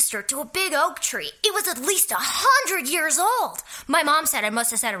older sister to a big oak tree. It was at least 100 years old. My mom said I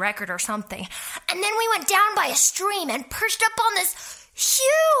must have set a record or something. And then we went down by a stream and perched up on this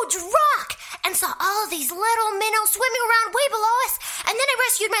huge rock and saw all of these little minnows swimming around way below us. And then I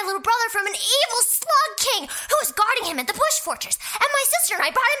rescued my little brother from an evil slug king who was guarding him in the bush fortress. And my sister and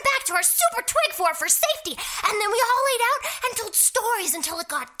I brought him back to our super twig fort for safety. And then we all laid out and told stories until it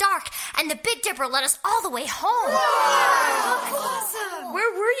got dark. And the Big Dipper led us all the way home. Wow. Awesome.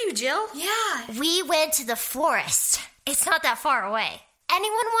 Where were you, Jill? Yeah. We went to the forest. It's not that far away.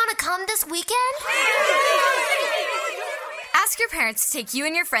 Anyone want to come this weekend? Ask your parents to take you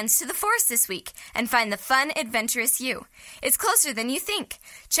and your friends to the forest this week and find the fun, adventurous you. It's closer than you think.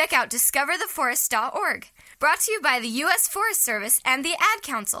 Check out discovertheforest.org. Brought to you by the U.S. Forest Service and the Ad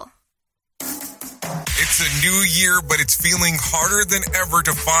Council. It's a new year, but it's feeling harder than ever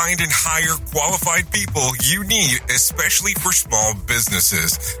to find and hire qualified people you need, especially for small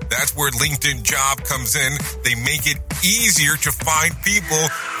businesses. That's where LinkedIn Job comes in. They make it easier to find people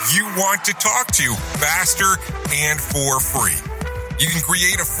you want to talk to faster and for free. You can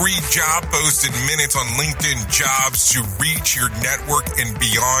create a free job post in minutes on LinkedIn Jobs to reach your network and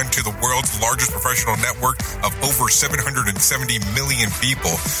beyond to the world's largest professional network of over 770 million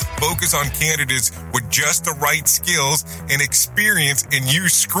people. Focus on candidates with just the right skills and experience and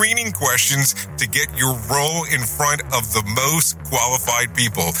use screening questions to get your role in front of the most qualified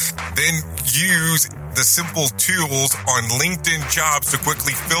people. Then use the simple tools on LinkedIn Jobs to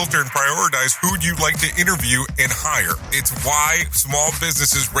quickly filter and prioritize who you'd like to interview and hire. It's why small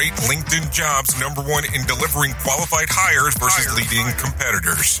businesses rate LinkedIn Jobs number one in delivering qualified hires versus leading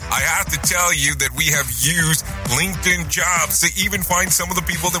competitors. I have to tell you that we have used LinkedIn Jobs to even find some of the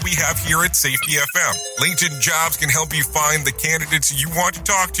people that we have here at Safety FM. LinkedIn Jobs can help you find the candidates you want to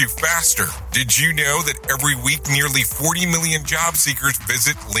talk to faster. Did you know that every week nearly 40 million job seekers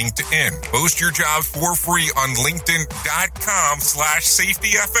visit LinkedIn? Post your jobs for free on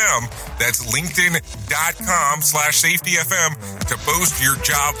linkedin.com/safetyfm. That's linkedin.com/safetyfm to post your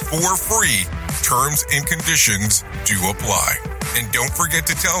job for free. Terms and conditions do apply. And don't forget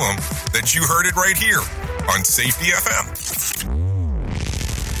to tell them that you heard it right here on Safety FM.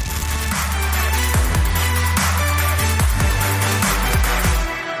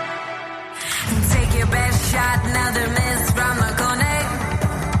 Take your best shot, another miss from the corner.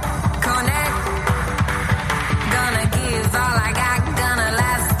 Gonna give all I got, gonna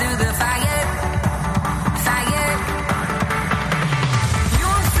last through the fire. You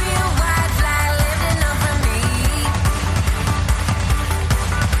won't see a white flag lifting up for me.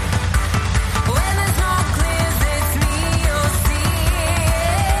 When the smoke clears, it's me you'll see.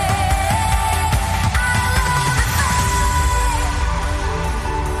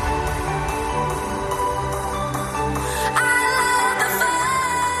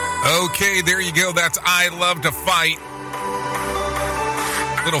 Okay, there you go. That's I Love to Fight.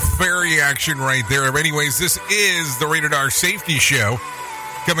 Little fairy action right there. Anyways, this is the Rated R Safety Show.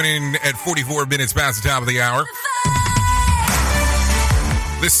 Coming in at 44 minutes past the top of the hour.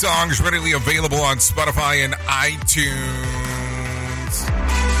 This song is readily available on Spotify and iTunes.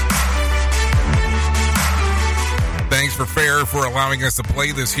 Thanks for Fair for allowing us to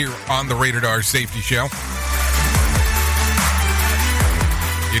play this here on the Rated R Safety Show.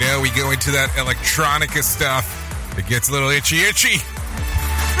 You know, we go into that electronica stuff. It gets a little itchy. Even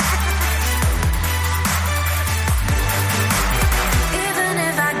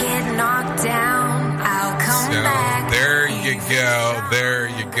if I get knocked down, I'll come back. There you go. There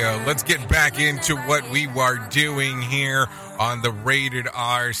you go. Let's get back into what we are doing here on the Rated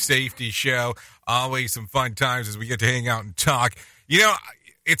R Safety Show. Always some fun times as we get to hang out and talk. You know,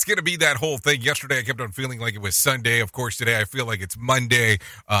 it's going to be that whole thing. Yesterday, I kept on feeling like it was Sunday. Of course, today I feel like it's Monday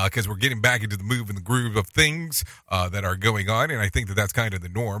because we're getting back into the move and the groove of things that are going on. And I think that that's kind of the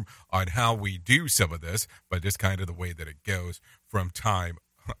norm on how we do some of this, but just kind of the way that it goes from time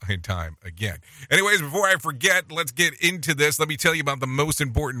and time again. Anyways, before I forget, let's get into this. Let me tell you about the most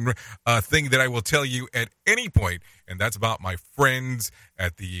important thing that I will tell you at any point, and that's about my friends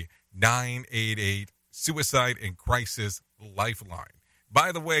at the 988 Suicide and Crisis Lifeline.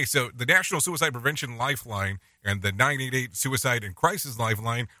 By the way, so the National Suicide Prevention Lifeline and the 988 Suicide and Crisis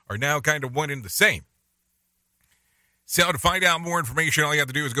Lifeline are now kind of one and the same. So to find out more information, all you have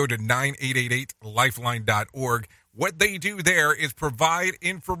to do is go to 9888lifeline.org. What they do there is provide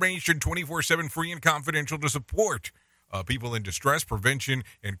information 24/7 free and confidential to support people in distress, prevention,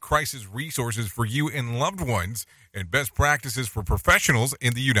 and crisis resources for you and loved ones, and best practices for professionals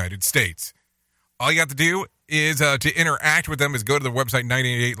in the United States. All you have to do is to interact with them is go to the website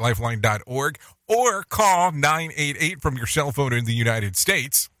 988lifeline.org or call 988 from your cell phone in the United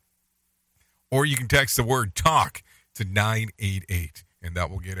States. Or you can text the word TALK to 988, and that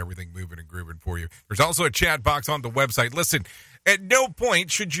will get everything moving and grooving for you. There's also a chat box on the website. Listen, at no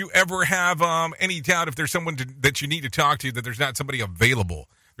point should you ever have any doubt if there's someone that you need to talk to, that there's not somebody available.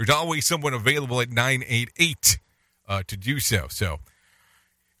 There's always someone available at 988 to do so. So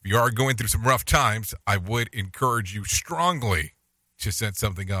if you are going through some rough times, I would encourage you strongly to set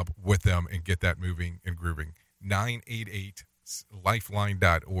something up with them and get that moving and grooving.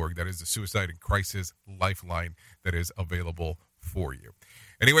 988lifeline.org. That is the Suicide and Crisis Lifeline that is available for you.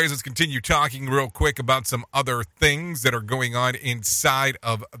 Anyways, let's continue talking real quick about some other things that are going on inside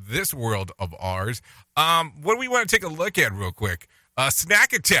of this world of ours. What do we want to take a look at real quick?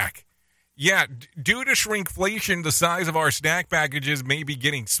 Snack Attack. Yeah, due to shrinkflation, the size of our snack packages may be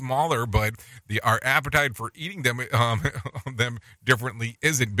getting smaller, but our appetite for eating them differently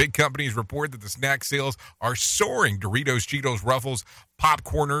isn't. Big companies report that the snack sales are soaring. Doritos, Cheetos, Ruffles,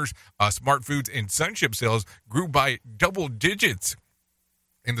 Popcorners, Smart Foods, and Sunchip sales grew by double digits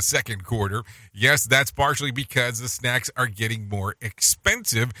in the second quarter. Yes, that's partially because the snacks are getting more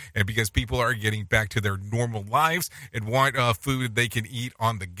expensive and because people are getting back to their normal lives and want food they can eat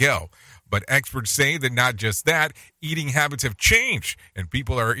on the go. But experts say that not just that, eating habits have changed and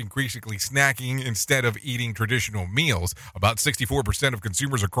people are increasingly snacking instead of eating traditional meals. About 64% of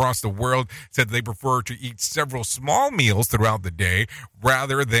consumers across the world said they prefer to eat several small meals throughout the day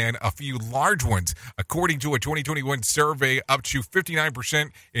rather than a few large ones. According to a 2021 survey, up to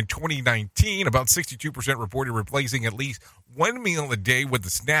 59% in 2019, about 62% reported replacing at least one meal a day with a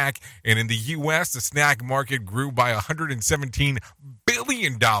snack. And in the U.S., the snack market grew by $117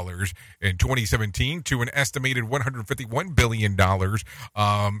 billion in 2017 to an estimated $151 billion in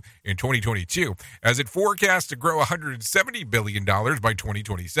 2022, as it forecasts to grow $170 billion by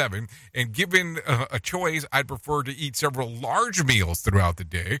 2027. And given a choice, I'd prefer to eat several large meals throughout the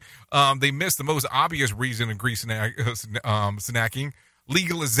day. They missed the most obvious reason to increase snacking: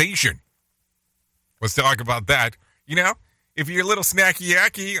 legalization. Let's talk about that. You know, if you're a little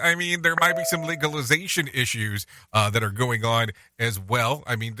snacky-yacky, I mean, there might be some legalization issues that are going on as well.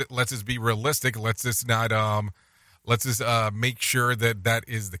 I mean, let's just be realistic. Let's just not, let's just make sure that that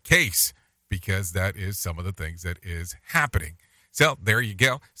is the case, because that is some of the things that is happening. So there you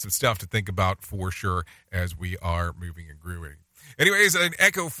go. Some stuff to think about for sure as we are moving and grooving. Anyways, an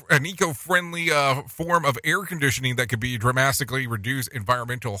eco-friendly form of air conditioning that could be dramatically reduce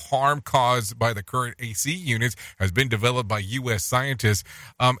environmental harm caused by the current AC units has been developed by U.S. scientists.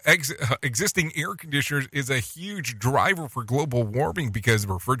 Existing air conditioners is a huge driver for global warming because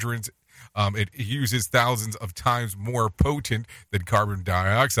refrigerants it uses thousands of times more potent than carbon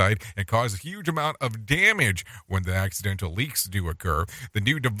dioxide and causes a huge amount of damage when the accidental leaks do occur. The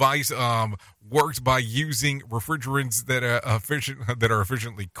new device works by using refrigerants that are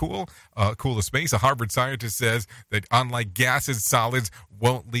efficiently cool the space. A Harvard scientist says that unlike gases, solids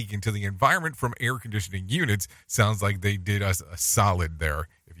won't leak into the environment from air conditioning units. Sounds like they did us a solid there.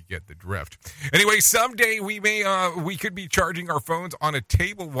 Get the drift. Anyway, someday we could be charging our phones on a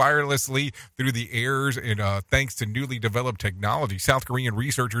table wirelessly through the airs, and thanks to newly developed technology, South Korean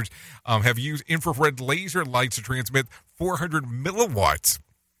researchers have used infrared laser lights to transmit 400 milliwatts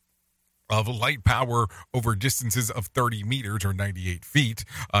of light power over distances of 30 meters or 98 feet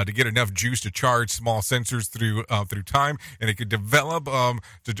to get enough juice to charge small sensors through time, and it could develop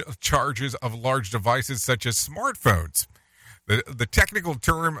charges of large devices such as smartphones. The technical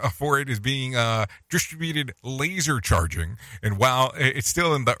term for it is being distributed laser charging. And while it's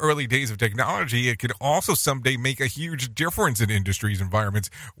still in the early days of technology, it could also someday make a huge difference in industries environments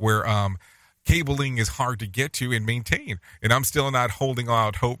where cabling is hard to get to and maintain. And I'm still not holding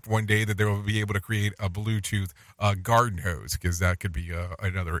out hope one day that they will be able to create a Bluetooth garden hose, because that could be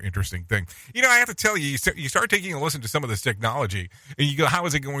another interesting thing. You know, I have to tell you, you start taking a listen to some of this technology, and you go, how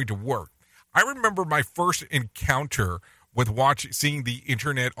is it going to work? I remember my first encounter with seeing the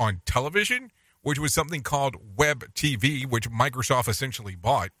internet on television, which was something called Web TV, which Microsoft essentially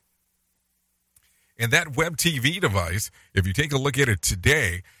bought. And that Web TV device, if you take a look at it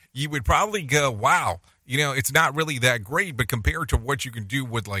today, you would probably go, wow, you know, it's not really that great, but compared to what you can do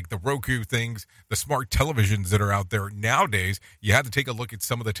with like the Roku things, the smart televisions that are out there nowadays, you have to take a look at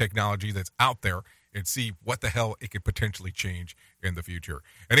some of the technology that's out there and see what the hell it could potentially change in the future.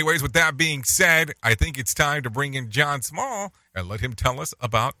 Anyways, with that being said, I think it's time to bring in John Small and let him tell us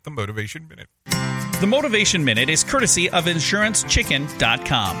about the Motivation Minute. The Motivation Minute is courtesy of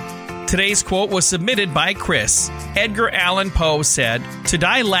InsuranceChicken.com. Today's quote was submitted by Chris. Edgar Allan Poe said, "To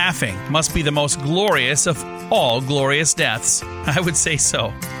die laughing must be the most glorious of all glorious deaths." I would say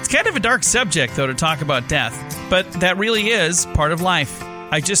so. It's kind of a dark subject, though, to talk about death, but that really is part of life.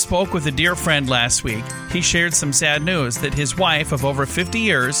 I just spoke with a dear friend last week. He shared some sad news that his wife of over 50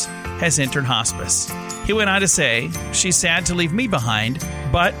 years has entered hospice. He went on to say, she's sad to leave me behind,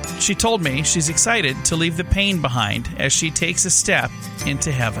 but she told me she's excited to leave the pain behind as she takes a step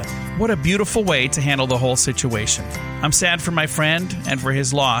into heaven. What a beautiful way to handle the whole situation. I'm sad for my friend and for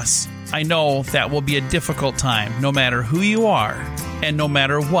his loss. I know that will be a difficult time, no matter who you are and no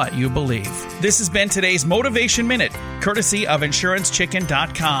matter what you believe. This has been today's Motivation Minute, courtesy of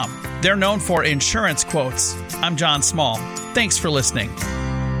InsuranceChicken.com. They're known for insurance quotes. I'm John Small. Thanks for listening.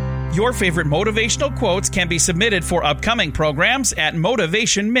 Your favorite motivational quotes can be submitted for upcoming programs at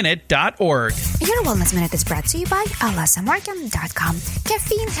motivationminute.org. Your Wellness Minute is brought to you by alasamorgan.com.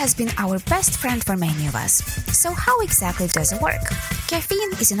 Caffeine has been our best friend for many of us. So how exactly does it work?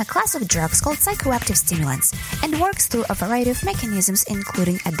 Caffeine is in a class of drugs called psychoactive stimulants and works through a variety of mechanisms,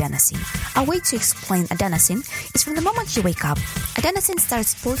 including adenosine. A way to explain adenosine is from the moment you wake up, adenosine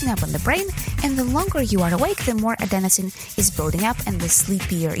starts building up in the brain, and the longer you are awake, the more adenosine is building up and the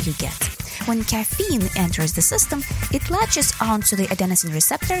sleepier you get. When caffeine enters the system, it latches onto the adenosine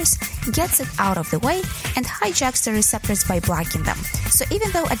receptors, gets it out of the way, and hijacks the receptors by blocking them. So even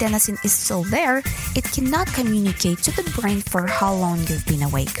though adenosine is still there, it cannot communicate to the brain for how long you've been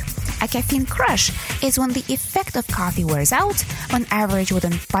awake. A caffeine crush is when the effect of coffee wears out, on average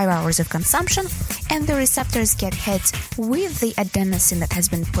within 5 hours of consumption, and the receptors get hit with the adenosine that has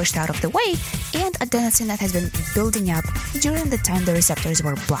been pushed out of the way and adenosine that has been building up during the time the receptors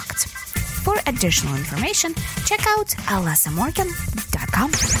were blocked. For additional information, check out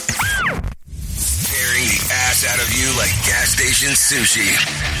alasamorgan.com. Tearing the ass out of you like gas station sushi.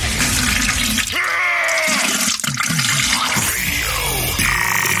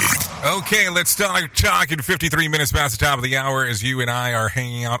 Okay, let's start talking. 53 minutes past the top of the hour as you and I are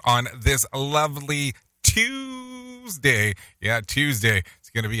hanging out on this lovely Tuesday. Yeah, Tuesday. It's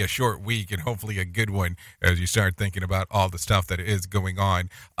going to be a short week and hopefully a good one as you start thinking about all the stuff that is going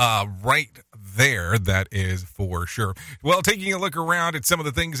on right there, that is for sure. Well, taking a look around at some of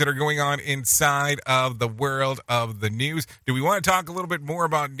the things that are going on inside of the world of the news. Do we want to talk a little bit more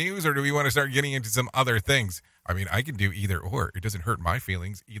about news, or do we want to start getting into some other things? I mean, I can do either or. It doesn't hurt my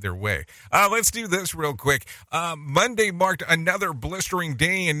feelings either way. Let's do this real quick. Monday marked another blistering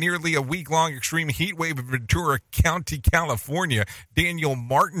day and nearly a week-long extreme heat wave in Ventura County, California. Daniel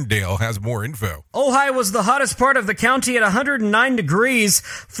Martindale has more info. Ojai was the hottest part of the county at 109 degrees.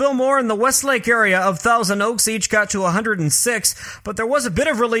 Fillmore and the Westlake area of Thousand Oaks each got to 106, but there was a bit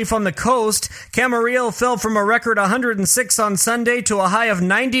of relief on the coast. Camarillo fell from a record 106 on Sunday to a high of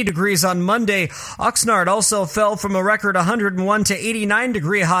 90 degrees on Monday. Oxnard also fell from a record 101 to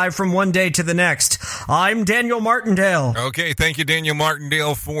 89-degree high from one day to the next. I'm Daniel Martindale. Okay, thank you, Daniel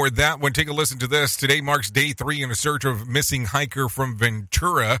Martindale, for that one. Take a listen to this. Today marks day 3 in a search of missing hiker from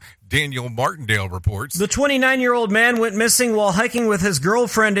Ventura. Daniel Martindale reports. The 29-year-old man went missing while hiking with his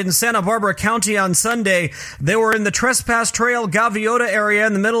girlfriend in Santa Barbara County on Sunday. They were in the Trespass Trail Gaviota area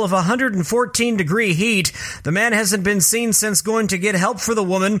in the middle of 114-degree heat. The man hasn't been seen since going to get help for the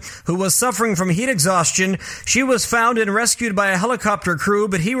woman, who was suffering from heat exhaustion. She was found and rescued by a helicopter crew,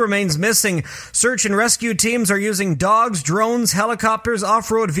 but he remains missing. Search and rescue teams are using dogs, drones, helicopters,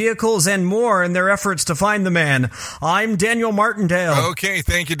 off-road vehicles, and more in their efforts to find the man. I'm Daniel Martindale. Okay,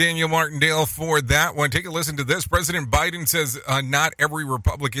 thank you, Daniel Martindale, for that one. Take a listen to this. President Biden says not every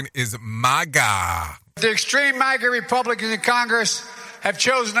Republican is MAGA. The extreme MAGA Republicans in Congress have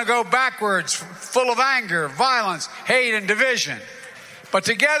chosen to go backwards, full of anger, violence, hate, and division. But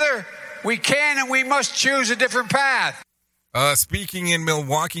together, we can and we must choose a different path. Speaking in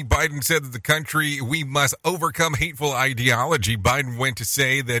Milwaukee, Biden said that the country, we must overcome hateful ideology. Biden went to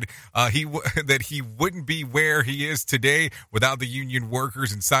say that he wouldn't be where he is today without the union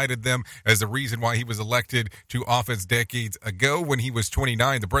workers, and cited them as the reason why he was elected to office decades ago when he was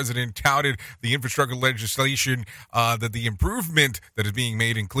 29. The president touted the infrastructure legislation, that the improvement that is being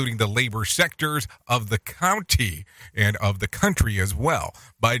made, including the labor sectors of the county and of the country as well.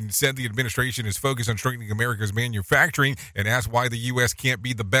 Biden said the administration is focused on strengthening America's manufacturing, and asked why the U.S. can't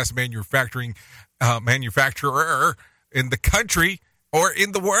be the best manufacturer in the country or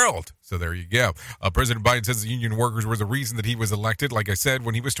in the world. So there you go. President Biden says the union workers were the reason that he was elected, like I said,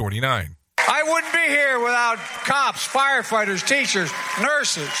 when he was 29. I wouldn't be here without cops, firefighters, teachers,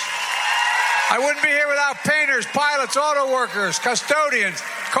 nurses. I wouldn't be here without painters, pilots, auto workers, custodians,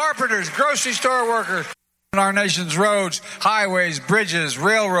 carpenters, grocery store workers. Our nation's roads, highways, bridges,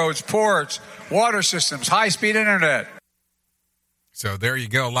 railroads, ports, water systems, high-speed internet. So there you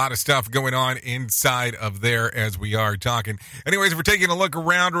go. A lot of stuff going on inside of there as we are talking. Anyways, we're taking a look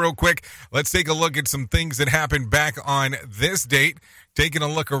around real quick. Let's take a look at some things that happened back on this date. Taking a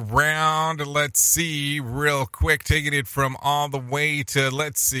look around, let's see, real quick, taking it from all the way to,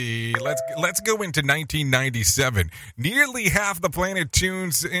 let's see, let's go into 1997. Nearly half the planet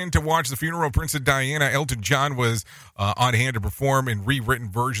tunes in to watch the funeral of Princess Diana. Elton John was on hand to perform in rewritten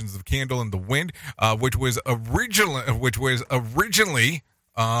versions of Candle in the Wind, which was originally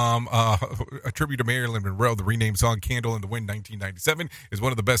a tribute to Marilyn Monroe. The renamed song Candle in the Wind 1997 is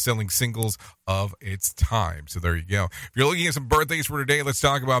one of the best-selling singles of its time. So there you go. If you're looking at some birthdays for today, let's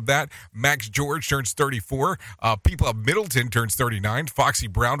talk about that. Max George turns 34. People of Middleton turns 39. Foxy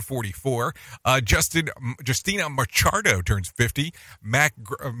Brown, 44. Justina Machado turns 50.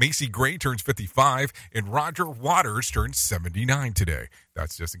 Macy Gray turns 55. And Roger Waters turns 79 today.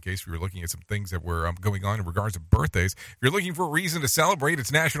 That's just in case we were looking at some things that were going on in regards to birthdays. If you're looking for a reason to celebrate,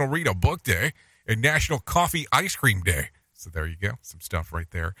 it's National Read a Book Day and National Coffee Ice Cream Day. So there you go. Some stuff right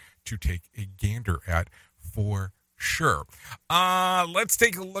there to take a gander at for sure. Let's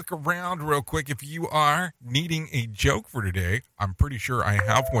take a look around real quick. If you are needing a joke for today, I'm pretty sure I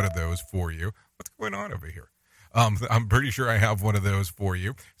have one of those for you. What's going on over here? I'm pretty sure I have one of those for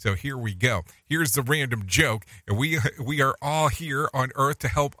you. So here we go. Here's the random joke. We are all here on Earth to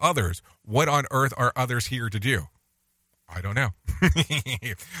help others. What on earth are others here to do? I don't know.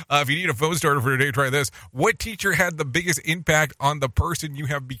 If you need a phone starter for today, try this. What teacher had the biggest impact on the person you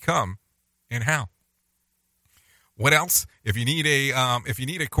have become, and how? What else? If you need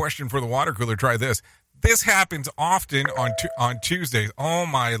a question for the water cooler, try this. This happens often on Tuesdays. Oh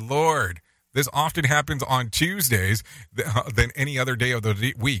my Lord. This often happens on Tuesdays than any other day of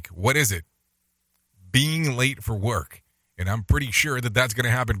the week. What is it? Being late for work. And I'm pretty sure that that's going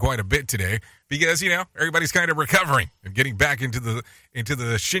to happen quite a bit today because, everybody's kind of recovering and getting back into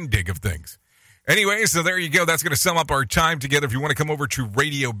the shindig of things. Anyway, so there you go. That's going to sum up our time together. If you want to come over to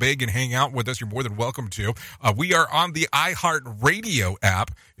Radio Big and hang out with us, you're more than welcome to. We are on the iHeartRadio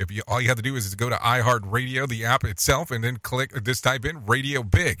app. All you have to do is go to iHeartRadio, the app itself, and then type in Radio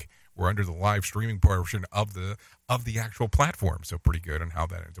Big. We're under the live streaming portion of the actual platform. So pretty good on how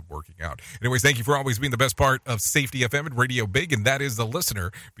that ends up working out. Anyways, thank you for always being the best part of Safety FM and Radio Big, and that is the listener,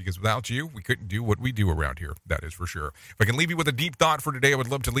 because without you, we couldn't do what we do around here. That is for sure. If I can leave you with a deep thought for today, I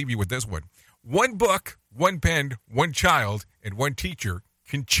would love to leave you with this one. One book, one pen, one child, and one teacher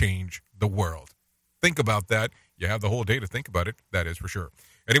can change the world. Think about that. You have the whole day to think about it. That is for sure.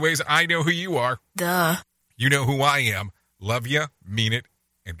 Anyways, I know who you are. Duh. You know who I am. Love you, mean it,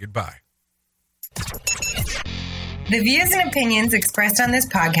 and goodbye. The views and opinions expressed on this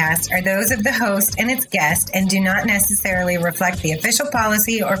podcast are those of the host and its guest and do not necessarily reflect the official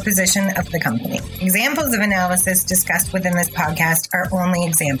policy or position of the company. Examples of analysis discussed within this podcast are only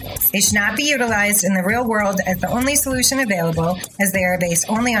examples. They should not be utilized in the real world as the only solution available, as they are based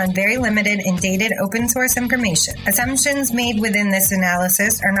only on very limited and dated open source information. Assumptions made within this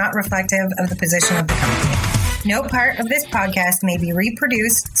analysis are not reflective of the position of the company. No part of this podcast may be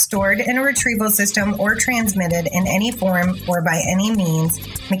reproduced, stored in a retrieval system, or transmitted in any form or by any means,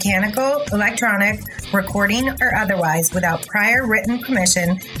 mechanical, electronic, recording, or otherwise, without prior written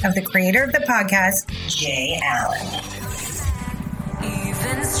permission of the creator of the podcast, Jay Allen.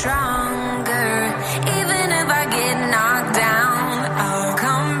 Even stronger, even if I get knocked